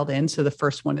that dialed in. So the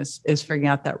first one is figuring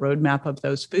out that roadmap of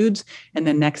those foods. And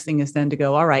the next thing is then to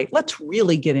go, all right, let's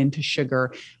really get into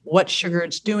sugar, what sugar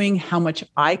it's doing, how much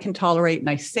I can tolerate. And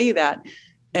I say that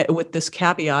with this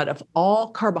caveat of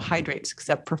all carbohydrates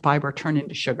except for fiber turn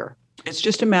into sugar. It's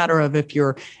just a matter of if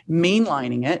you're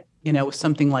mainlining it, with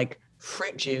something like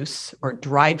fruit juice or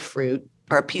dried fruit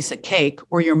or a piece of cake,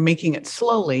 or you're making it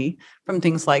slowly from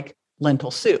things like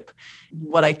lentil soup.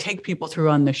 What I take people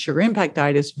through on the sugar impact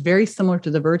diet is very similar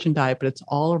to the Virgin diet, but it's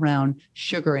all around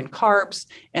sugar and carbs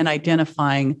and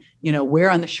identifying, where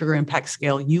on the sugar impact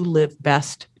scale you live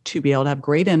best to be able to have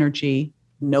great energy,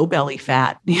 no belly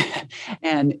fat,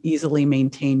 and easily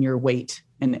maintain your weight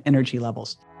and energy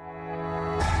levels.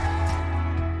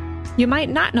 You might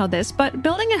not know this, but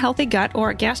building a healthy gut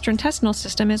or gastrointestinal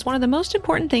system is one of the most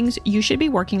important things you should be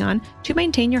working on to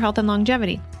maintain your health and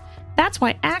longevity. That's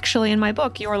why actually in my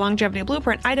book, Your Longevity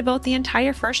Blueprint, I devote the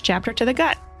entire first chapter to the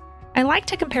gut. I like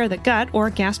to compare the gut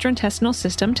or gastrointestinal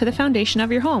system to the foundation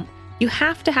of your home. You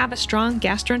have to have a strong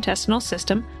gastrointestinal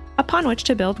system upon which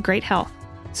to build great health.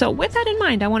 So with that in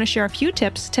mind, I want to share a few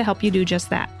tips to help you do just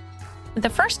that. The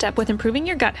first step with improving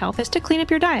your gut health is to clean up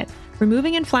your diet,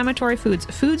 removing inflammatory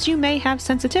foods you may have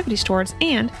sensitivities towards,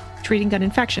 and treating gut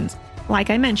infections. Like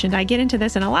I mentioned, I get into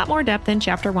this in a lot more depth in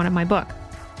chapter 1 of my book.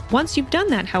 Once you've done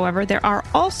that, however, there are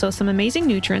also some amazing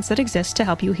nutrients that exist to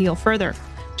help you heal further.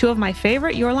 2 of my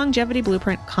favorite Your Longevity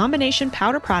Blueprint combination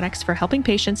powder products for helping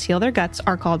patients heal their guts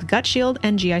are called Gut Shield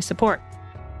and GI Support.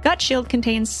 Gut Shield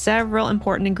contains several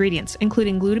important ingredients,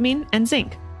 including glutamine and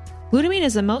zinc. Glutamine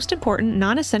is the most important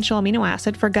non-essential amino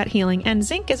acid for gut healing, and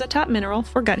zinc is a top mineral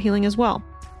for gut healing as well.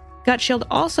 Gut Shield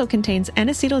also contains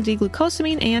N-acetyl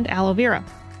D-glucosamine and aloe vera.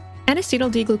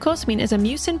 N-acetyl D-glucosamine is a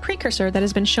mucin precursor that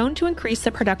has been shown to increase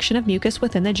the production of mucus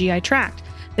within the GI tract.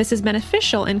 This is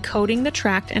beneficial in coating the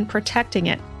tract and protecting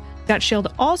it. Gut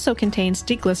Shield also contains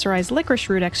deglycerized licorice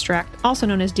root extract, also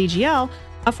known as DGL,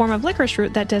 a form of licorice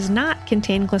root that does not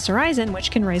contain glycyrrhizin,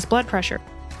 which can raise blood pressure.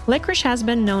 Licorice has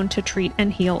been known to treat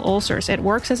and heal ulcers. It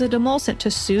works as a demulcent to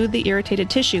soothe the irritated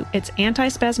tissue. It's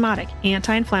antispasmodic,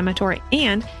 anti-inflammatory,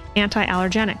 and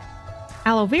anti-allergenic.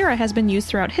 Aloe vera has been used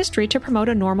throughout history to promote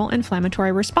a normal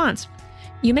inflammatory response.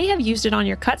 You may have used it on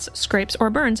your cuts, scrapes, or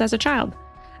burns as a child.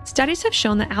 Studies have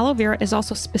shown that aloe vera is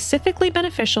also specifically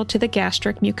beneficial to the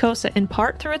gastric mucosa, in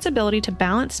part through its ability to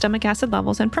balance stomach acid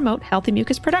levels and promote healthy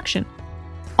mucus production.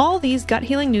 All these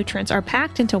gut-healing nutrients are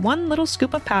packed into one little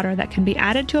scoop of powder that can be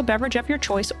added to a beverage of your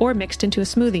choice or mixed into a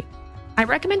smoothie. I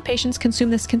recommend patients consume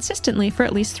this consistently for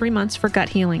at least 3 months for gut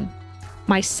healing.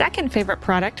 My second favorite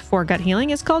product for gut healing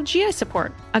is called GI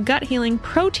Support, a gut healing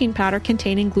protein powder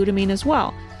containing glutamine as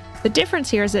well. The difference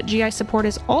here is that GI Support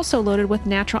is also loaded with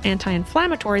natural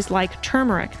anti-inflammatories like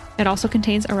turmeric. It also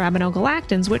contains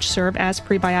arabinogalactans, which serve as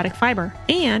prebiotic fiber.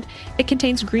 And it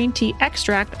contains green tea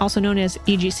extract, also known as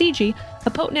EGCG, a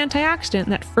potent antioxidant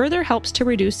that further helps to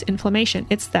reduce inflammation.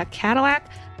 It's the Cadillac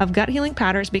of gut healing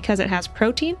powders because it has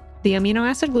protein, the amino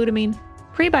acid glutamine,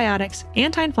 prebiotics,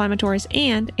 anti-inflammatories,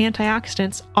 and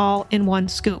antioxidants all in one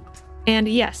scoop. And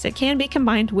yes, it can be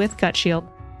combined with Gut Shield.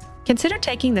 Consider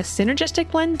taking the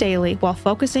synergistic blend daily while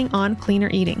focusing on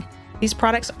cleaner eating. These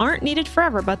products aren't needed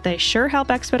forever, but they sure help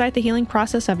expedite the healing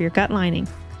process of your gut lining.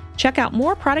 Check out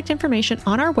more product information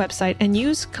on our website and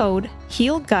use code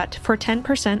HEALGUT for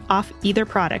 10% off either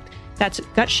product. That's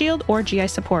Gut Shield or GI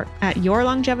Support at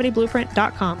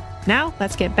yourlongevityblueprint.com. Now,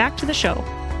 let's get back to the show.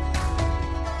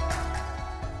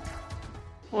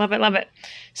 Love it, love it.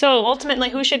 So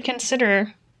ultimately, who should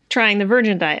consider trying the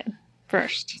Virgin diet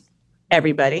first?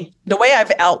 Everybody. The way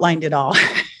I've outlined it all.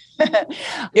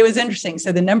 It was interesting.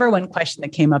 So the number one question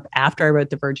that came up after I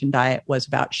wrote the Virgin Diet was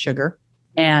about sugar.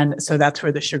 And so that's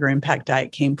where the Sugar Impact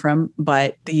Diet came from.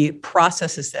 But the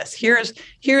process is this.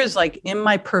 Here's like in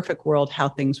my perfect world, how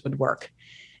things would work.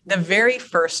 The very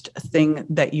first thing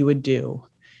that you would do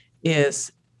is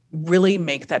really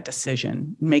make that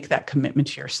decision, make that commitment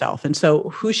to yourself. And so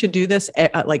who should do this?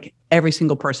 Like every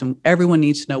single person, everyone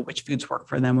needs to know which foods work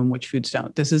for them and which foods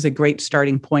don't. This is a great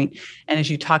starting point. And as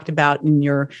you talked about in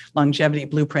your longevity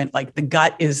blueprint, like the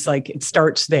gut is like, it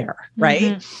starts there, right?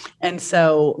 Mm-hmm. And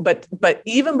so, but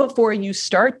even before you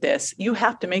start this, you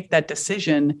have to make that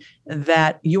decision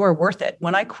that you are worth it.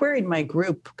 When I queried my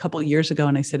group a couple of years ago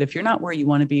and I said, if you're not where you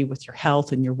want to be with your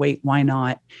health and your weight, why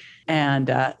not?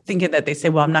 And thinking that they say,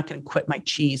 well, I'm not going to quit my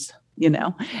cheese,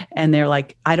 and they're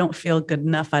like, I don't feel good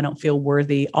enough. I don't feel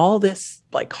worthy. All this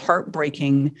like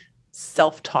heartbreaking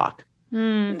self-talk.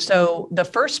 And so the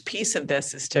first piece of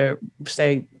this is to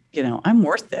say, I'm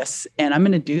worth this and I'm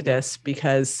going to do this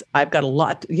because I've got a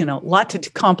lot to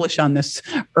accomplish on this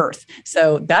earth.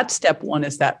 So that step one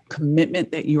is that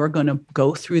commitment that you are going to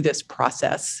go through this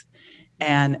process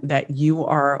and that you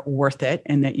are worth it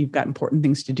and that you've got important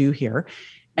things to do here.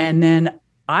 And then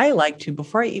I like to,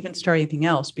 before I even start anything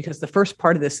else, because the first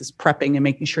part of this is prepping and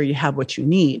making sure you have what you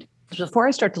need. So before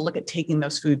I start to look at taking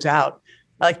those foods out,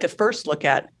 I like to first look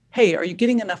at, hey, are you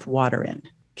getting enough water in?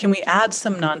 Can we add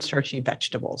some non-starchy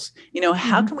vegetables?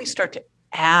 How can we start to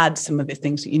add some of the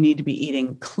things that you need to be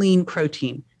eating? Clean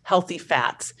protein, healthy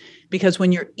fats, because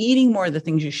when you're eating more of the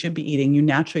things you should be eating, you're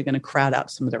naturally going to crowd out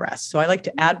some of the rest. So I like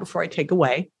to add before I take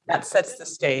away. That sets the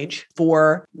stage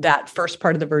for that first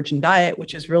part of the Virgin Diet,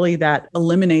 which is really that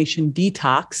elimination,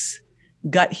 detox,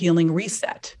 gut healing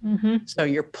reset. Mm-hmm. So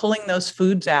you're pulling those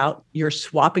foods out, you're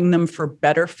swapping them for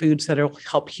better foods that will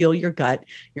help heal your gut.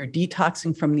 You're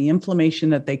detoxing from the inflammation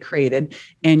that they created,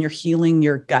 and you're healing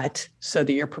your gut so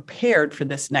that you're prepared for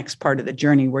this next part of the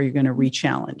journey where you're going to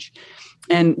re-challenge.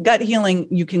 And gut healing,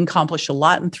 you can accomplish a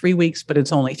lot in 3 weeks, but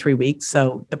it's only 3 weeks.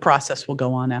 So the process will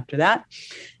go on after that.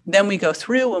 Then we go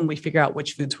through and we figure out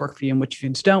which foods work for you and which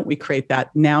foods don't. We create that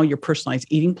now your personalized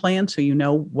eating plan so you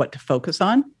know what to focus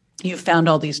on. You've found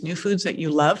all these new foods that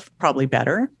you love, probably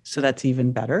better. So that's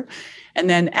even better. And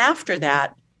then after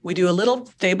that, we do a little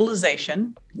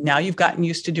stabilization. Now you've gotten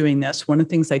used to doing this. One of the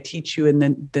things I teach you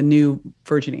in the new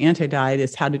Virgin Anti-Diet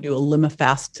is how to do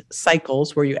ElimaFast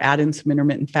cycles where you add in some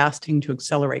intermittent fasting to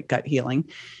accelerate gut healing.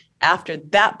 After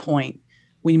that point,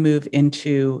 we move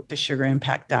into the Sugar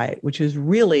Impact Diet, which is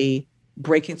really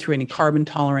breaking through any carb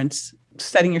intolerance,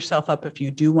 setting yourself up if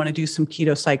you do want to do some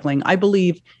keto cycling. I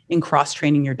believe in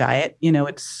cross-training your diet.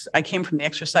 I came from the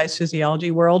exercise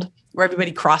physiology world where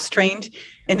everybody cross-trained,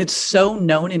 and it's so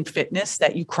known in fitness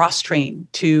that you cross-train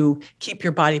to keep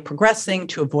your body progressing,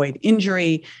 to avoid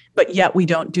injury, but yet we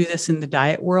don't do this in the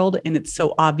diet world. And it's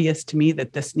so obvious to me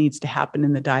that this needs to happen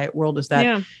in the diet world is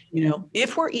that,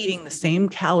 if we're eating the same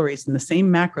calories and the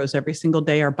same macros every single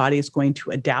day, our body is going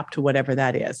to adapt to whatever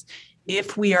that is.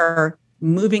 If we are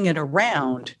moving it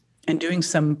around and doing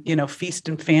some, feast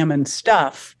and famine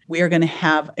stuff, we are going to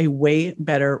have a way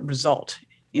better result.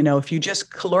 If you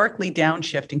just calorically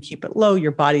downshift and keep it low,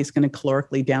 your body's going to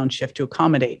calorically downshift to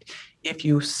accommodate. If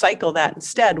you cycle that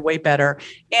instead, way better.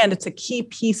 And it's a key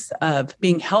piece of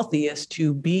being healthy is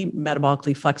to be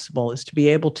metabolically flexible, is to be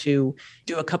able to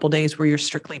do a couple days where you're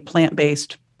strictly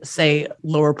plant-based, say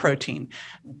lower protein,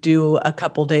 do a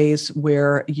couple days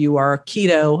where you are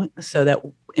keto so that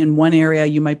in one area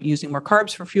you might be using more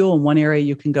carbs for fuel. In one area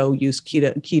you can go use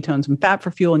ketones and fat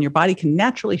for fuel, and your body can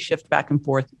naturally shift back and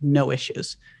forth, no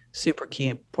issues. Super key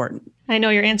important. I know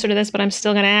your answer to this, but I'm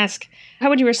still going to ask, how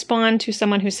would you respond to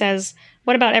someone who says,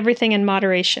 what about everything in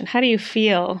moderation? How do you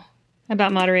feel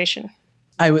about moderation?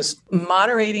 I was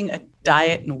moderating a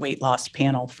diet and weight loss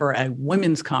panel for a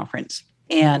women's conference.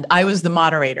 And I was the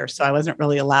moderator, so I wasn't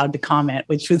really allowed to comment,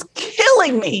 which was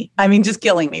killing me. I mean, just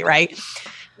killing me, right?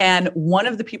 And one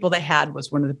of the people they had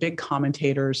was one of the big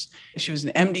commentators. She was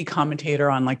an MD commentator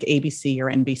on like ABC or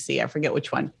NBC. I forget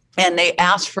which one. And they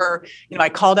asked for, I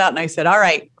called out and I said, all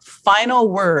right, final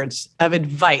words of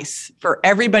advice for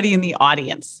everybody in the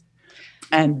audience.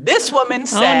 And this woman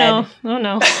said, Oh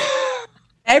no.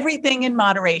 Everything in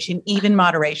moderation, even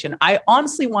moderation. I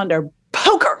honestly wanted to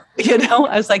poke her,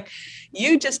 I was like,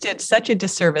 you just did such a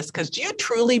disservice, because do you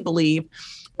truly believe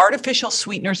artificial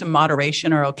sweeteners in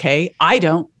moderation are okay? I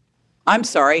don't. I'm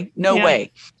sorry. No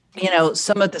way.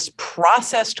 Some of this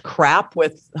processed crap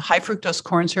with high fructose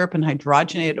corn syrup and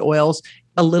hydrogenated oils,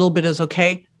 a little bit is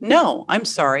okay. No, I'm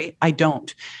sorry. I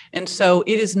don't. And so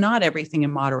it is not everything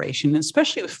in moderation,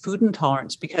 especially with food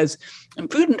intolerance, because in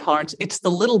food intolerance, it's the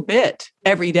little bit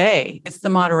every day. It's the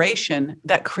moderation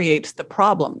that creates the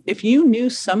problem. If you knew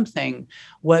something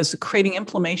was creating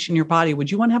inflammation in your body, would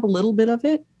you want to have a little bit of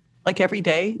it, like every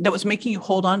day, that was making you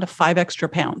hold on to 5 extra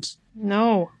pounds?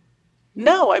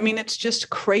 No, I mean, it's just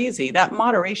crazy. That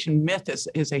moderation myth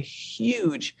is a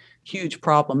huge, huge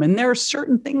problem. And there are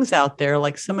certain things out there,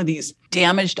 like some of these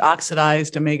damaged,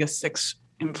 oxidized omega-6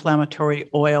 inflammatory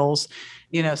oils,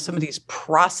 some of these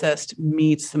processed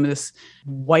meats, some of this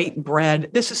white bread.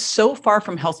 This is so far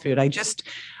from health food. I just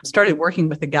started working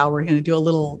with a gal. We're going to do a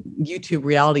little YouTube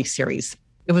reality series.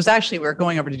 It was actually, we were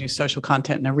going over to do social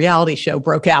content, and a reality show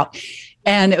broke out.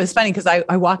 And it was funny because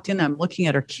I walked in, I'm looking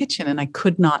at her kitchen, and I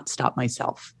could not stop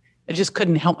myself. I just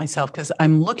couldn't help myself because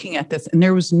I'm looking at this and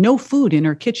there was no food in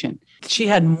her kitchen. She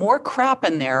had more crap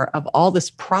in there of all this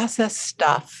processed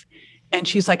stuff. And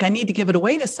she's like, I need to give it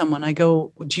away to someone. I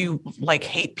go, do you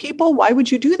hate people? Why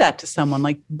would you do that to someone?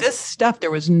 Like this stuff,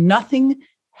 there was nothing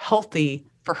healthy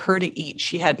for her to eat.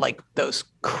 She had those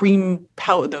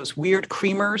those weird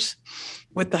creamers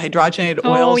with the hydrogenated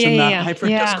oils and the high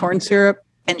fructose corn syrup.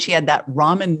 And she had that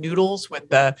ramen noodles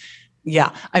with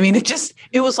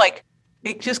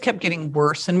it just kept getting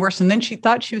worse and worse. And then she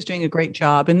thought she was doing a great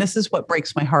job. And this is what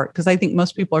breaks my heart, because I think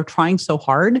most people are trying so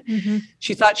hard. Mm-hmm.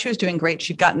 She thought she was doing great.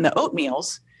 She'd gotten the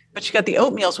oatmeals, but she got the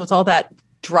oatmeals with all that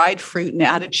dried fruit and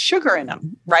added sugar in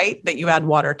them, right? That you add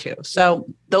water to. So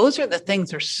those are the things.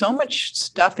 There's so much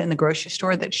stuff in the grocery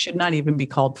store that should not even be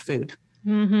called food.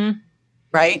 Mm-hmm.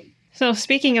 Right? So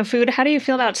speaking of food, how do you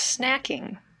feel about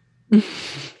snacking?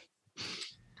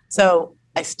 So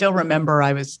I still remember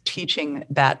I was teaching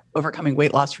that overcoming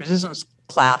weight loss resistance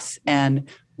class. And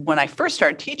when I first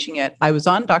started teaching it, I was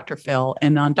on Dr. Phil.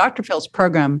 And on Dr. Phil's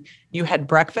program, you had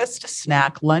breakfast, a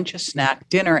snack, lunch, a snack,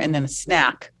 dinner, and then a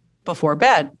snack before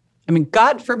bed. I mean,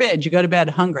 God forbid you go to bed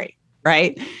hungry,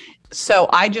 right? So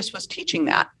I just was teaching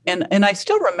that. And I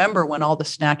still remember when all the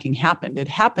snacking happened. It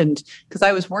happened because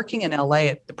I was working in LA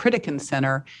at the Pritikin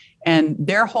Center, and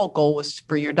their whole goal was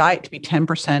for your diet to be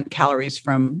 10% calories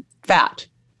from fat,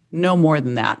 no more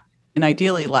than that, and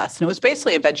ideally less. And it was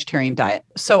basically a vegetarian diet.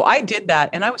 So I did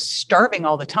that, and I was starving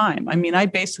all the time. I mean, I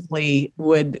basically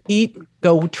would eat,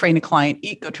 go train a client,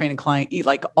 eat, go train a client, eat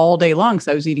like all day long.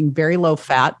 So I was eating very low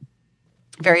fat,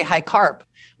 very high carb,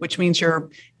 which means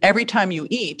every time you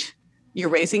eat, you're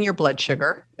raising your blood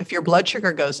sugar. If your blood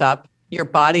sugar goes up, your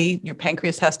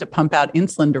pancreas has to pump out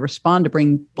insulin to respond to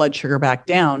bring blood sugar back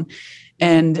down.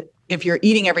 And if you're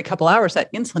eating every couple hours,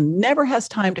 that insulin never has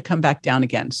time to come back down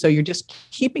again. So you're just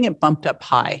keeping it bumped up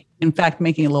high. In fact,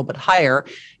 making it a little bit higher.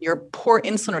 Your poor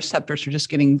insulin receptors are just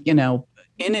getting,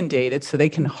 inundated, so they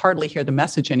can hardly hear the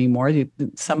message anymore. At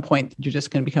some point, you're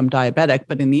just going to become diabetic.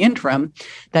 But in the interim,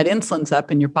 that insulin's up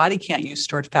and your body can't use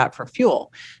stored fat for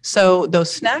fuel. So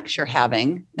those snacks you're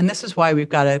having, and this is why we've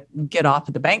got to get off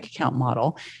of the bank account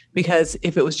model, because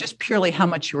if it was just purely how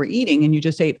much you were eating and you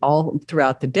just ate all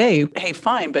throughout the day, hey,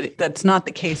 fine. But that's not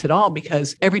the case at all,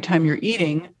 because every time you're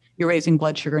eating, you're raising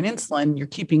blood sugar and insulin, you're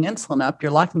keeping insulin up,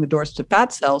 you're locking the doors to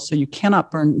fat cells, so you cannot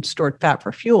burn stored fat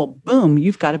for fuel. Boom,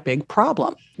 you've got a big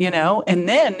problem, And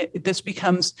then this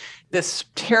becomes this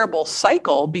terrible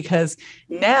cycle because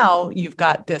now you've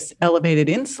got this elevated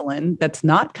insulin that's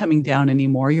not coming down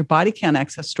anymore. Your body can't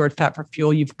access stored fat for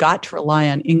fuel. You've got to rely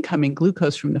on incoming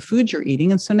glucose from the food you're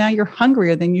eating. And so now you're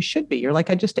hungrier than you should be. You're like,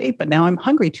 I just ate, but now I'm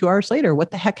hungry 2 hours later.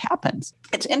 What the heck happens?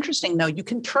 It's interesting, though. You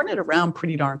can turn it around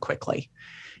pretty darn quickly.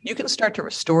 You can start to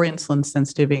restore insulin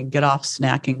sensitivity and get off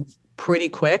snacking pretty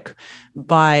quick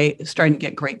by starting to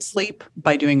get great sleep,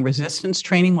 by doing resistance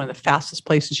training. One of the fastest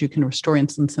places you can restore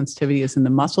insulin sensitivity is in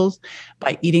the muscles,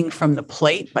 by eating from the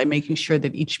plate, by making sure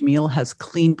that each meal has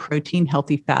clean protein,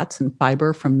 healthy fats, and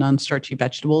fiber from non-starchy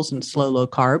vegetables and slow, low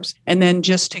carbs. And then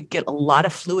just to get a lot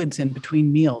of fluids in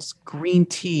between meals, green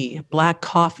tea, black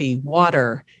coffee,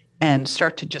 water, and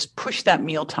start to just push that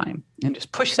mealtime and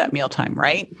just push that mealtime,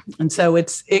 right? And so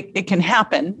it can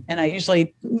happen. And I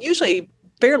usually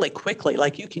fairly quickly,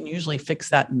 like you can usually fix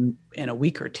that in a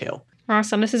week or two.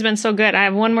 Awesome. This has been so good. I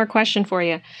have one more question for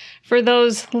you. For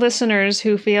those listeners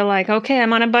who feel like, okay,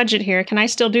 I'm on a budget here. Can I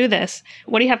still do this?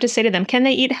 What do you have to say to them? Can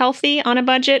they eat healthy on a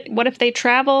budget? What if they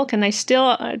travel? Can they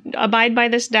still abide by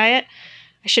this diet?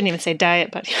 I shouldn't even say diet,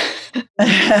 but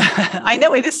I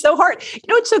know it is so hard.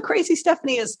 What's so crazy,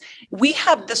 Stephanie, is we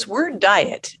have this word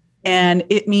diet, and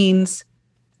it means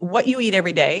what you eat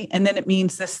every day. And then it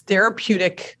means this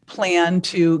therapeutic plan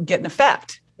to get an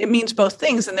effect. It means both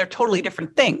things, and they're totally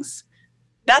different things.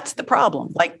 That's the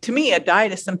problem. Like, to me, a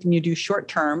diet is something you do short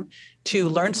term to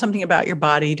learn something about your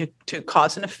body, to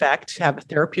cause an effect, to have a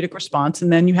therapeutic response.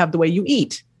 And then you have the way you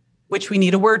eat, which we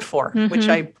need a word for, which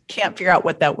I can't figure out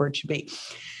what that word should be.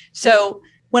 So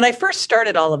when I first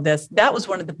started all of this, that was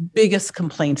one of the biggest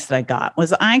complaints that I got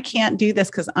was I can't do this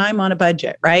because I'm on a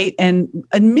budget, right? And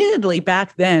admittedly,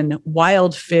 back then,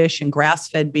 wild fish and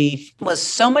grass-fed beef was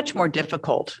so much more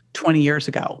difficult 20 years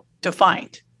ago to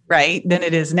find, right, than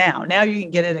it is now. Now you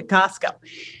can get it at Costco.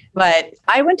 But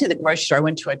I went to the grocery store. I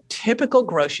went to a typical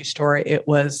grocery store. It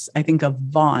was, I think, a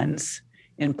Vons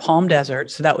in Palm Desert.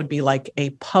 So that would be like a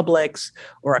Publix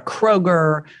or a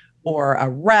Kroger or a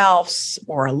Ralph's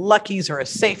or a Lucky's or a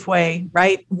Safeway,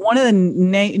 right? One of the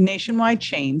nationwide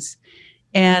chains.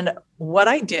 And what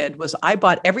I did was I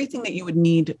bought everything that you would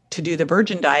need to do the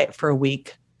Virgin diet for a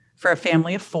week for a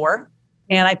family of 4.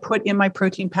 And I put in my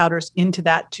protein powders into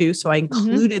that too. So I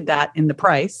included that in the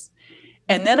price.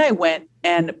 And then I went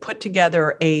and put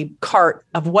together a cart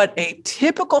of what a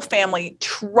typical family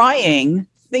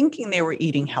thinking they were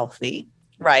eating healthy,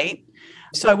 right?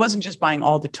 So I wasn't just buying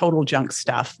all the total junk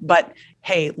stuff, but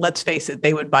hey, let's face it,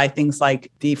 they would buy things like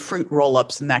the fruit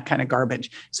roll-ups and that kind of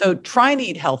garbage. So trying to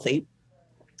eat healthy.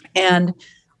 And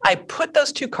I put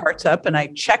those 2 carts up and I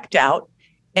checked out,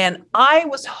 and I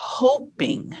was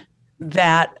hoping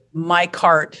that my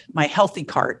cart, my healthy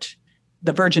cart,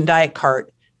 the Virgin Diet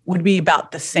cart, would be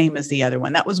about the same as the other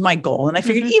one. That was my goal. And I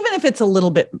figured even if it's a little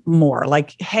bit more,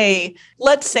 like, hey,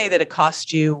 let's say that it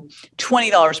costs you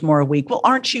 $20 more a week. Well,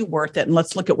 aren't you worth it? And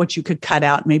let's look at what you could cut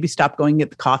out. Maybe stop going to get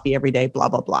the coffee every day, blah,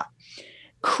 blah, blah.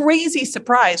 Crazy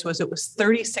surprise was it was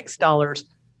 $36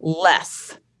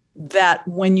 less. That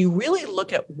when you really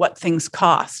look at what things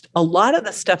cost, a lot of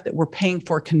the stuff that we're paying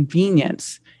for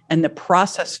convenience and the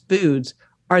processed foods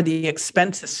are the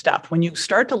expensive stuff. When you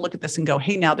start to look at this and go,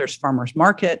 hey, now there's farmers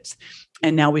markets,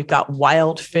 and now we've got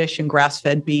wild fish and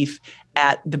grass-fed beef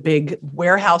at the big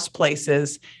warehouse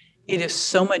places, it is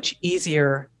so much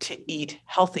easier to eat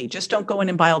healthy. Just don't go in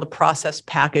and buy all the processed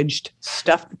packaged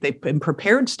stuff that they've been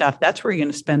prepared stuff. That's where you're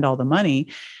going to spend all the money.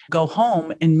 Go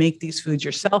home and make these foods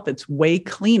yourself. It's way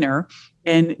cleaner.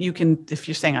 And you can, if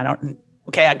you're saying,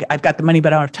 I've got the money,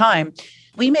 but I don't have time.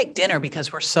 We make dinner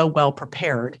because we're so well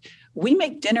prepared. We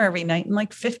make dinner every night in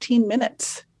like 15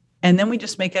 minutes. And then we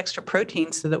just make extra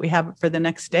protein so that we have it for the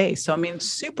next day. So, I mean, it's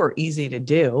super easy to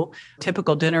do.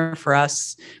 Typical dinner for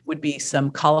us would be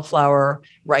some cauliflower,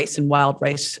 rice, and wild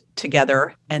rice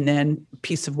together, and then a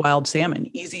piece of wild salmon.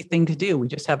 Easy thing to do. We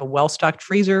just have a well-stocked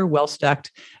freezer,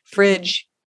 well-stocked fridge,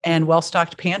 and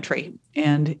well-stocked pantry,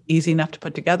 and easy enough to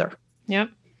put together. Yep.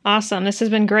 Awesome. This has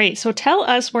been great. So tell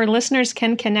us where listeners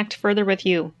can connect further with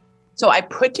you. So I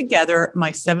put together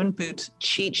my 7 foods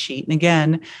cheat sheet. And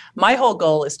again, my whole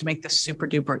goal is to make this super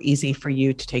duper easy for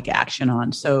you to take action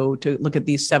on. So to look at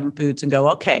these 7 foods and go,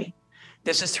 okay,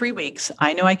 this is 3 weeks.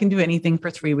 I know I can do anything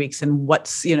for 3 weeks. And what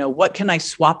can I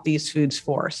swap these foods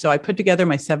for? So I put together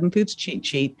my 7 foods cheat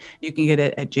sheet. You can get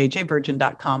it at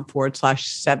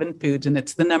jjvirgin.com/7 foods. And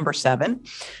it's the number 7.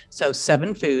 So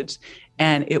 7 foods.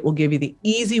 and it will give you the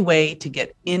easy way to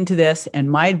get into this.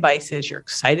 And my advice is you're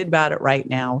excited about it right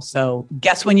now. So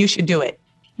guess when you should do it?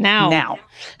 Now.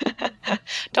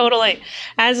 Totally.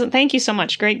 Thank you so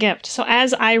much. Great gift. So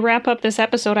as I wrap up this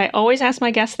episode, I always ask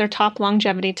my guests their top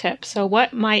longevity tips. So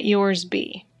what might yours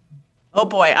be? Oh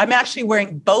boy, I'm actually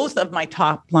wearing both of my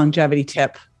top longevity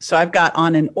tip. So I've got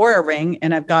on an Oura Ring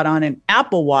and I've got on an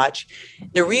Apple Watch.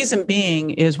 The reason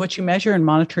being is what you measure and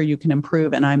monitor, you can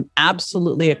improve. And I'm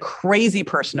absolutely a crazy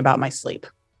person about my sleep,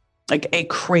 like a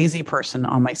crazy person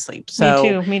on my sleep.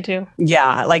 So Me too.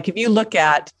 Yeah. Like if you look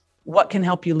at what can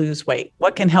help you lose weight,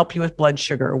 what can help you with blood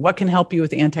sugar, what can help you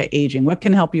with anti-aging, what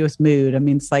can help you with mood. I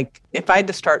mean, it's like if I had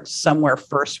to start somewhere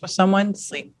first with someone,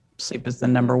 sleep is the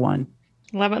number one.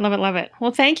 Love it, love it, love it.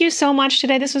 Well, thank you so much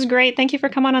today. This was great. Thank you for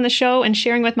coming on the show and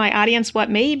sharing with my audience what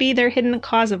may be their hidden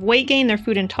cause of weight gain, their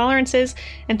food intolerances.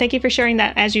 And thank you for sharing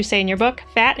that, as you say in your book,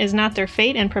 fat is not their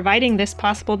fate, and providing this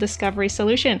possible discovery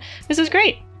solution. This is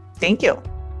great. Thank you.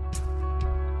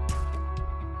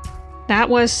 That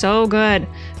was so good.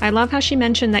 I love how she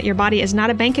mentioned that your body is not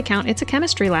a bank account, it's a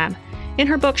chemistry lab. In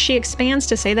her book, she expands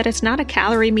to say that it's not a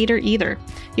calorie meter either.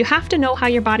 You have to know how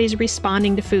your body's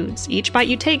responding to foods. Each bite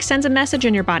you take sends a message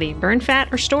in your body: burn fat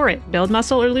or store it, build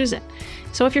muscle or lose it.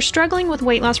 So if you're struggling with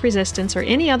weight loss resistance or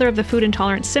any other of the food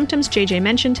intolerance symptoms JJ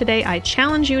mentioned today, I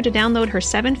challenge you to download her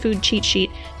 7-food cheat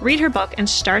sheet, read her book, and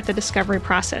start the discovery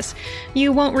process.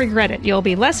 You won't regret it. You'll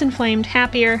be less inflamed,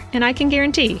 happier, and I can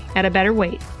guarantee at a better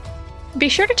weight. Be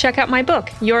sure to check out my book,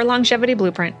 Your Longevity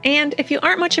Blueprint, and if you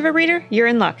aren't much of a reader, you're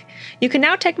in luck. You can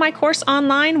now take my course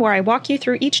online where I walk you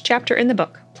through each chapter in the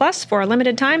book. Plus, for a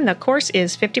limited time, the course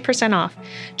is 50% off.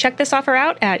 Check this offer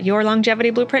out at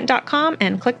yourlongevityblueprint.com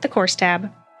and click the course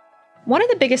tab. One of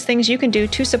the biggest things you can do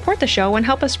to support the show and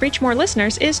help us reach more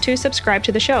listeners is to subscribe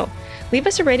to the show. Leave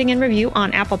us a rating and review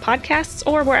on Apple Podcasts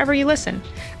or wherever you listen.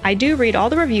 I do read all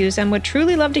the reviews and would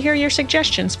truly love to hear your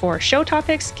suggestions for show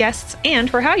topics, guests, and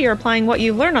for how you're applying what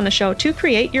you've learned on the show to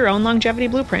create your own longevity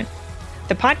blueprint.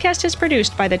 The podcast is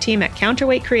produced by the team at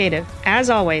Counterweight Creative.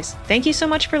 As always, thank you so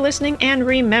much for listening, and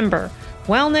remember,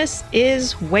 wellness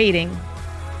is waiting.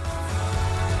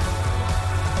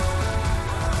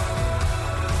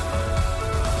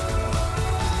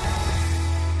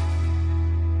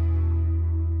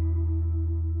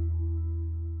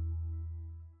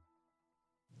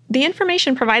 The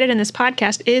information provided in this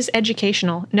podcast is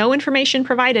educational. No information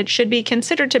provided should be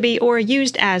considered to be or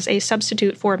used as a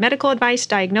substitute for medical advice,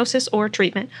 diagnosis, or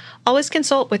treatment. Always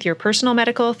consult with your personal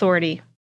medical authority.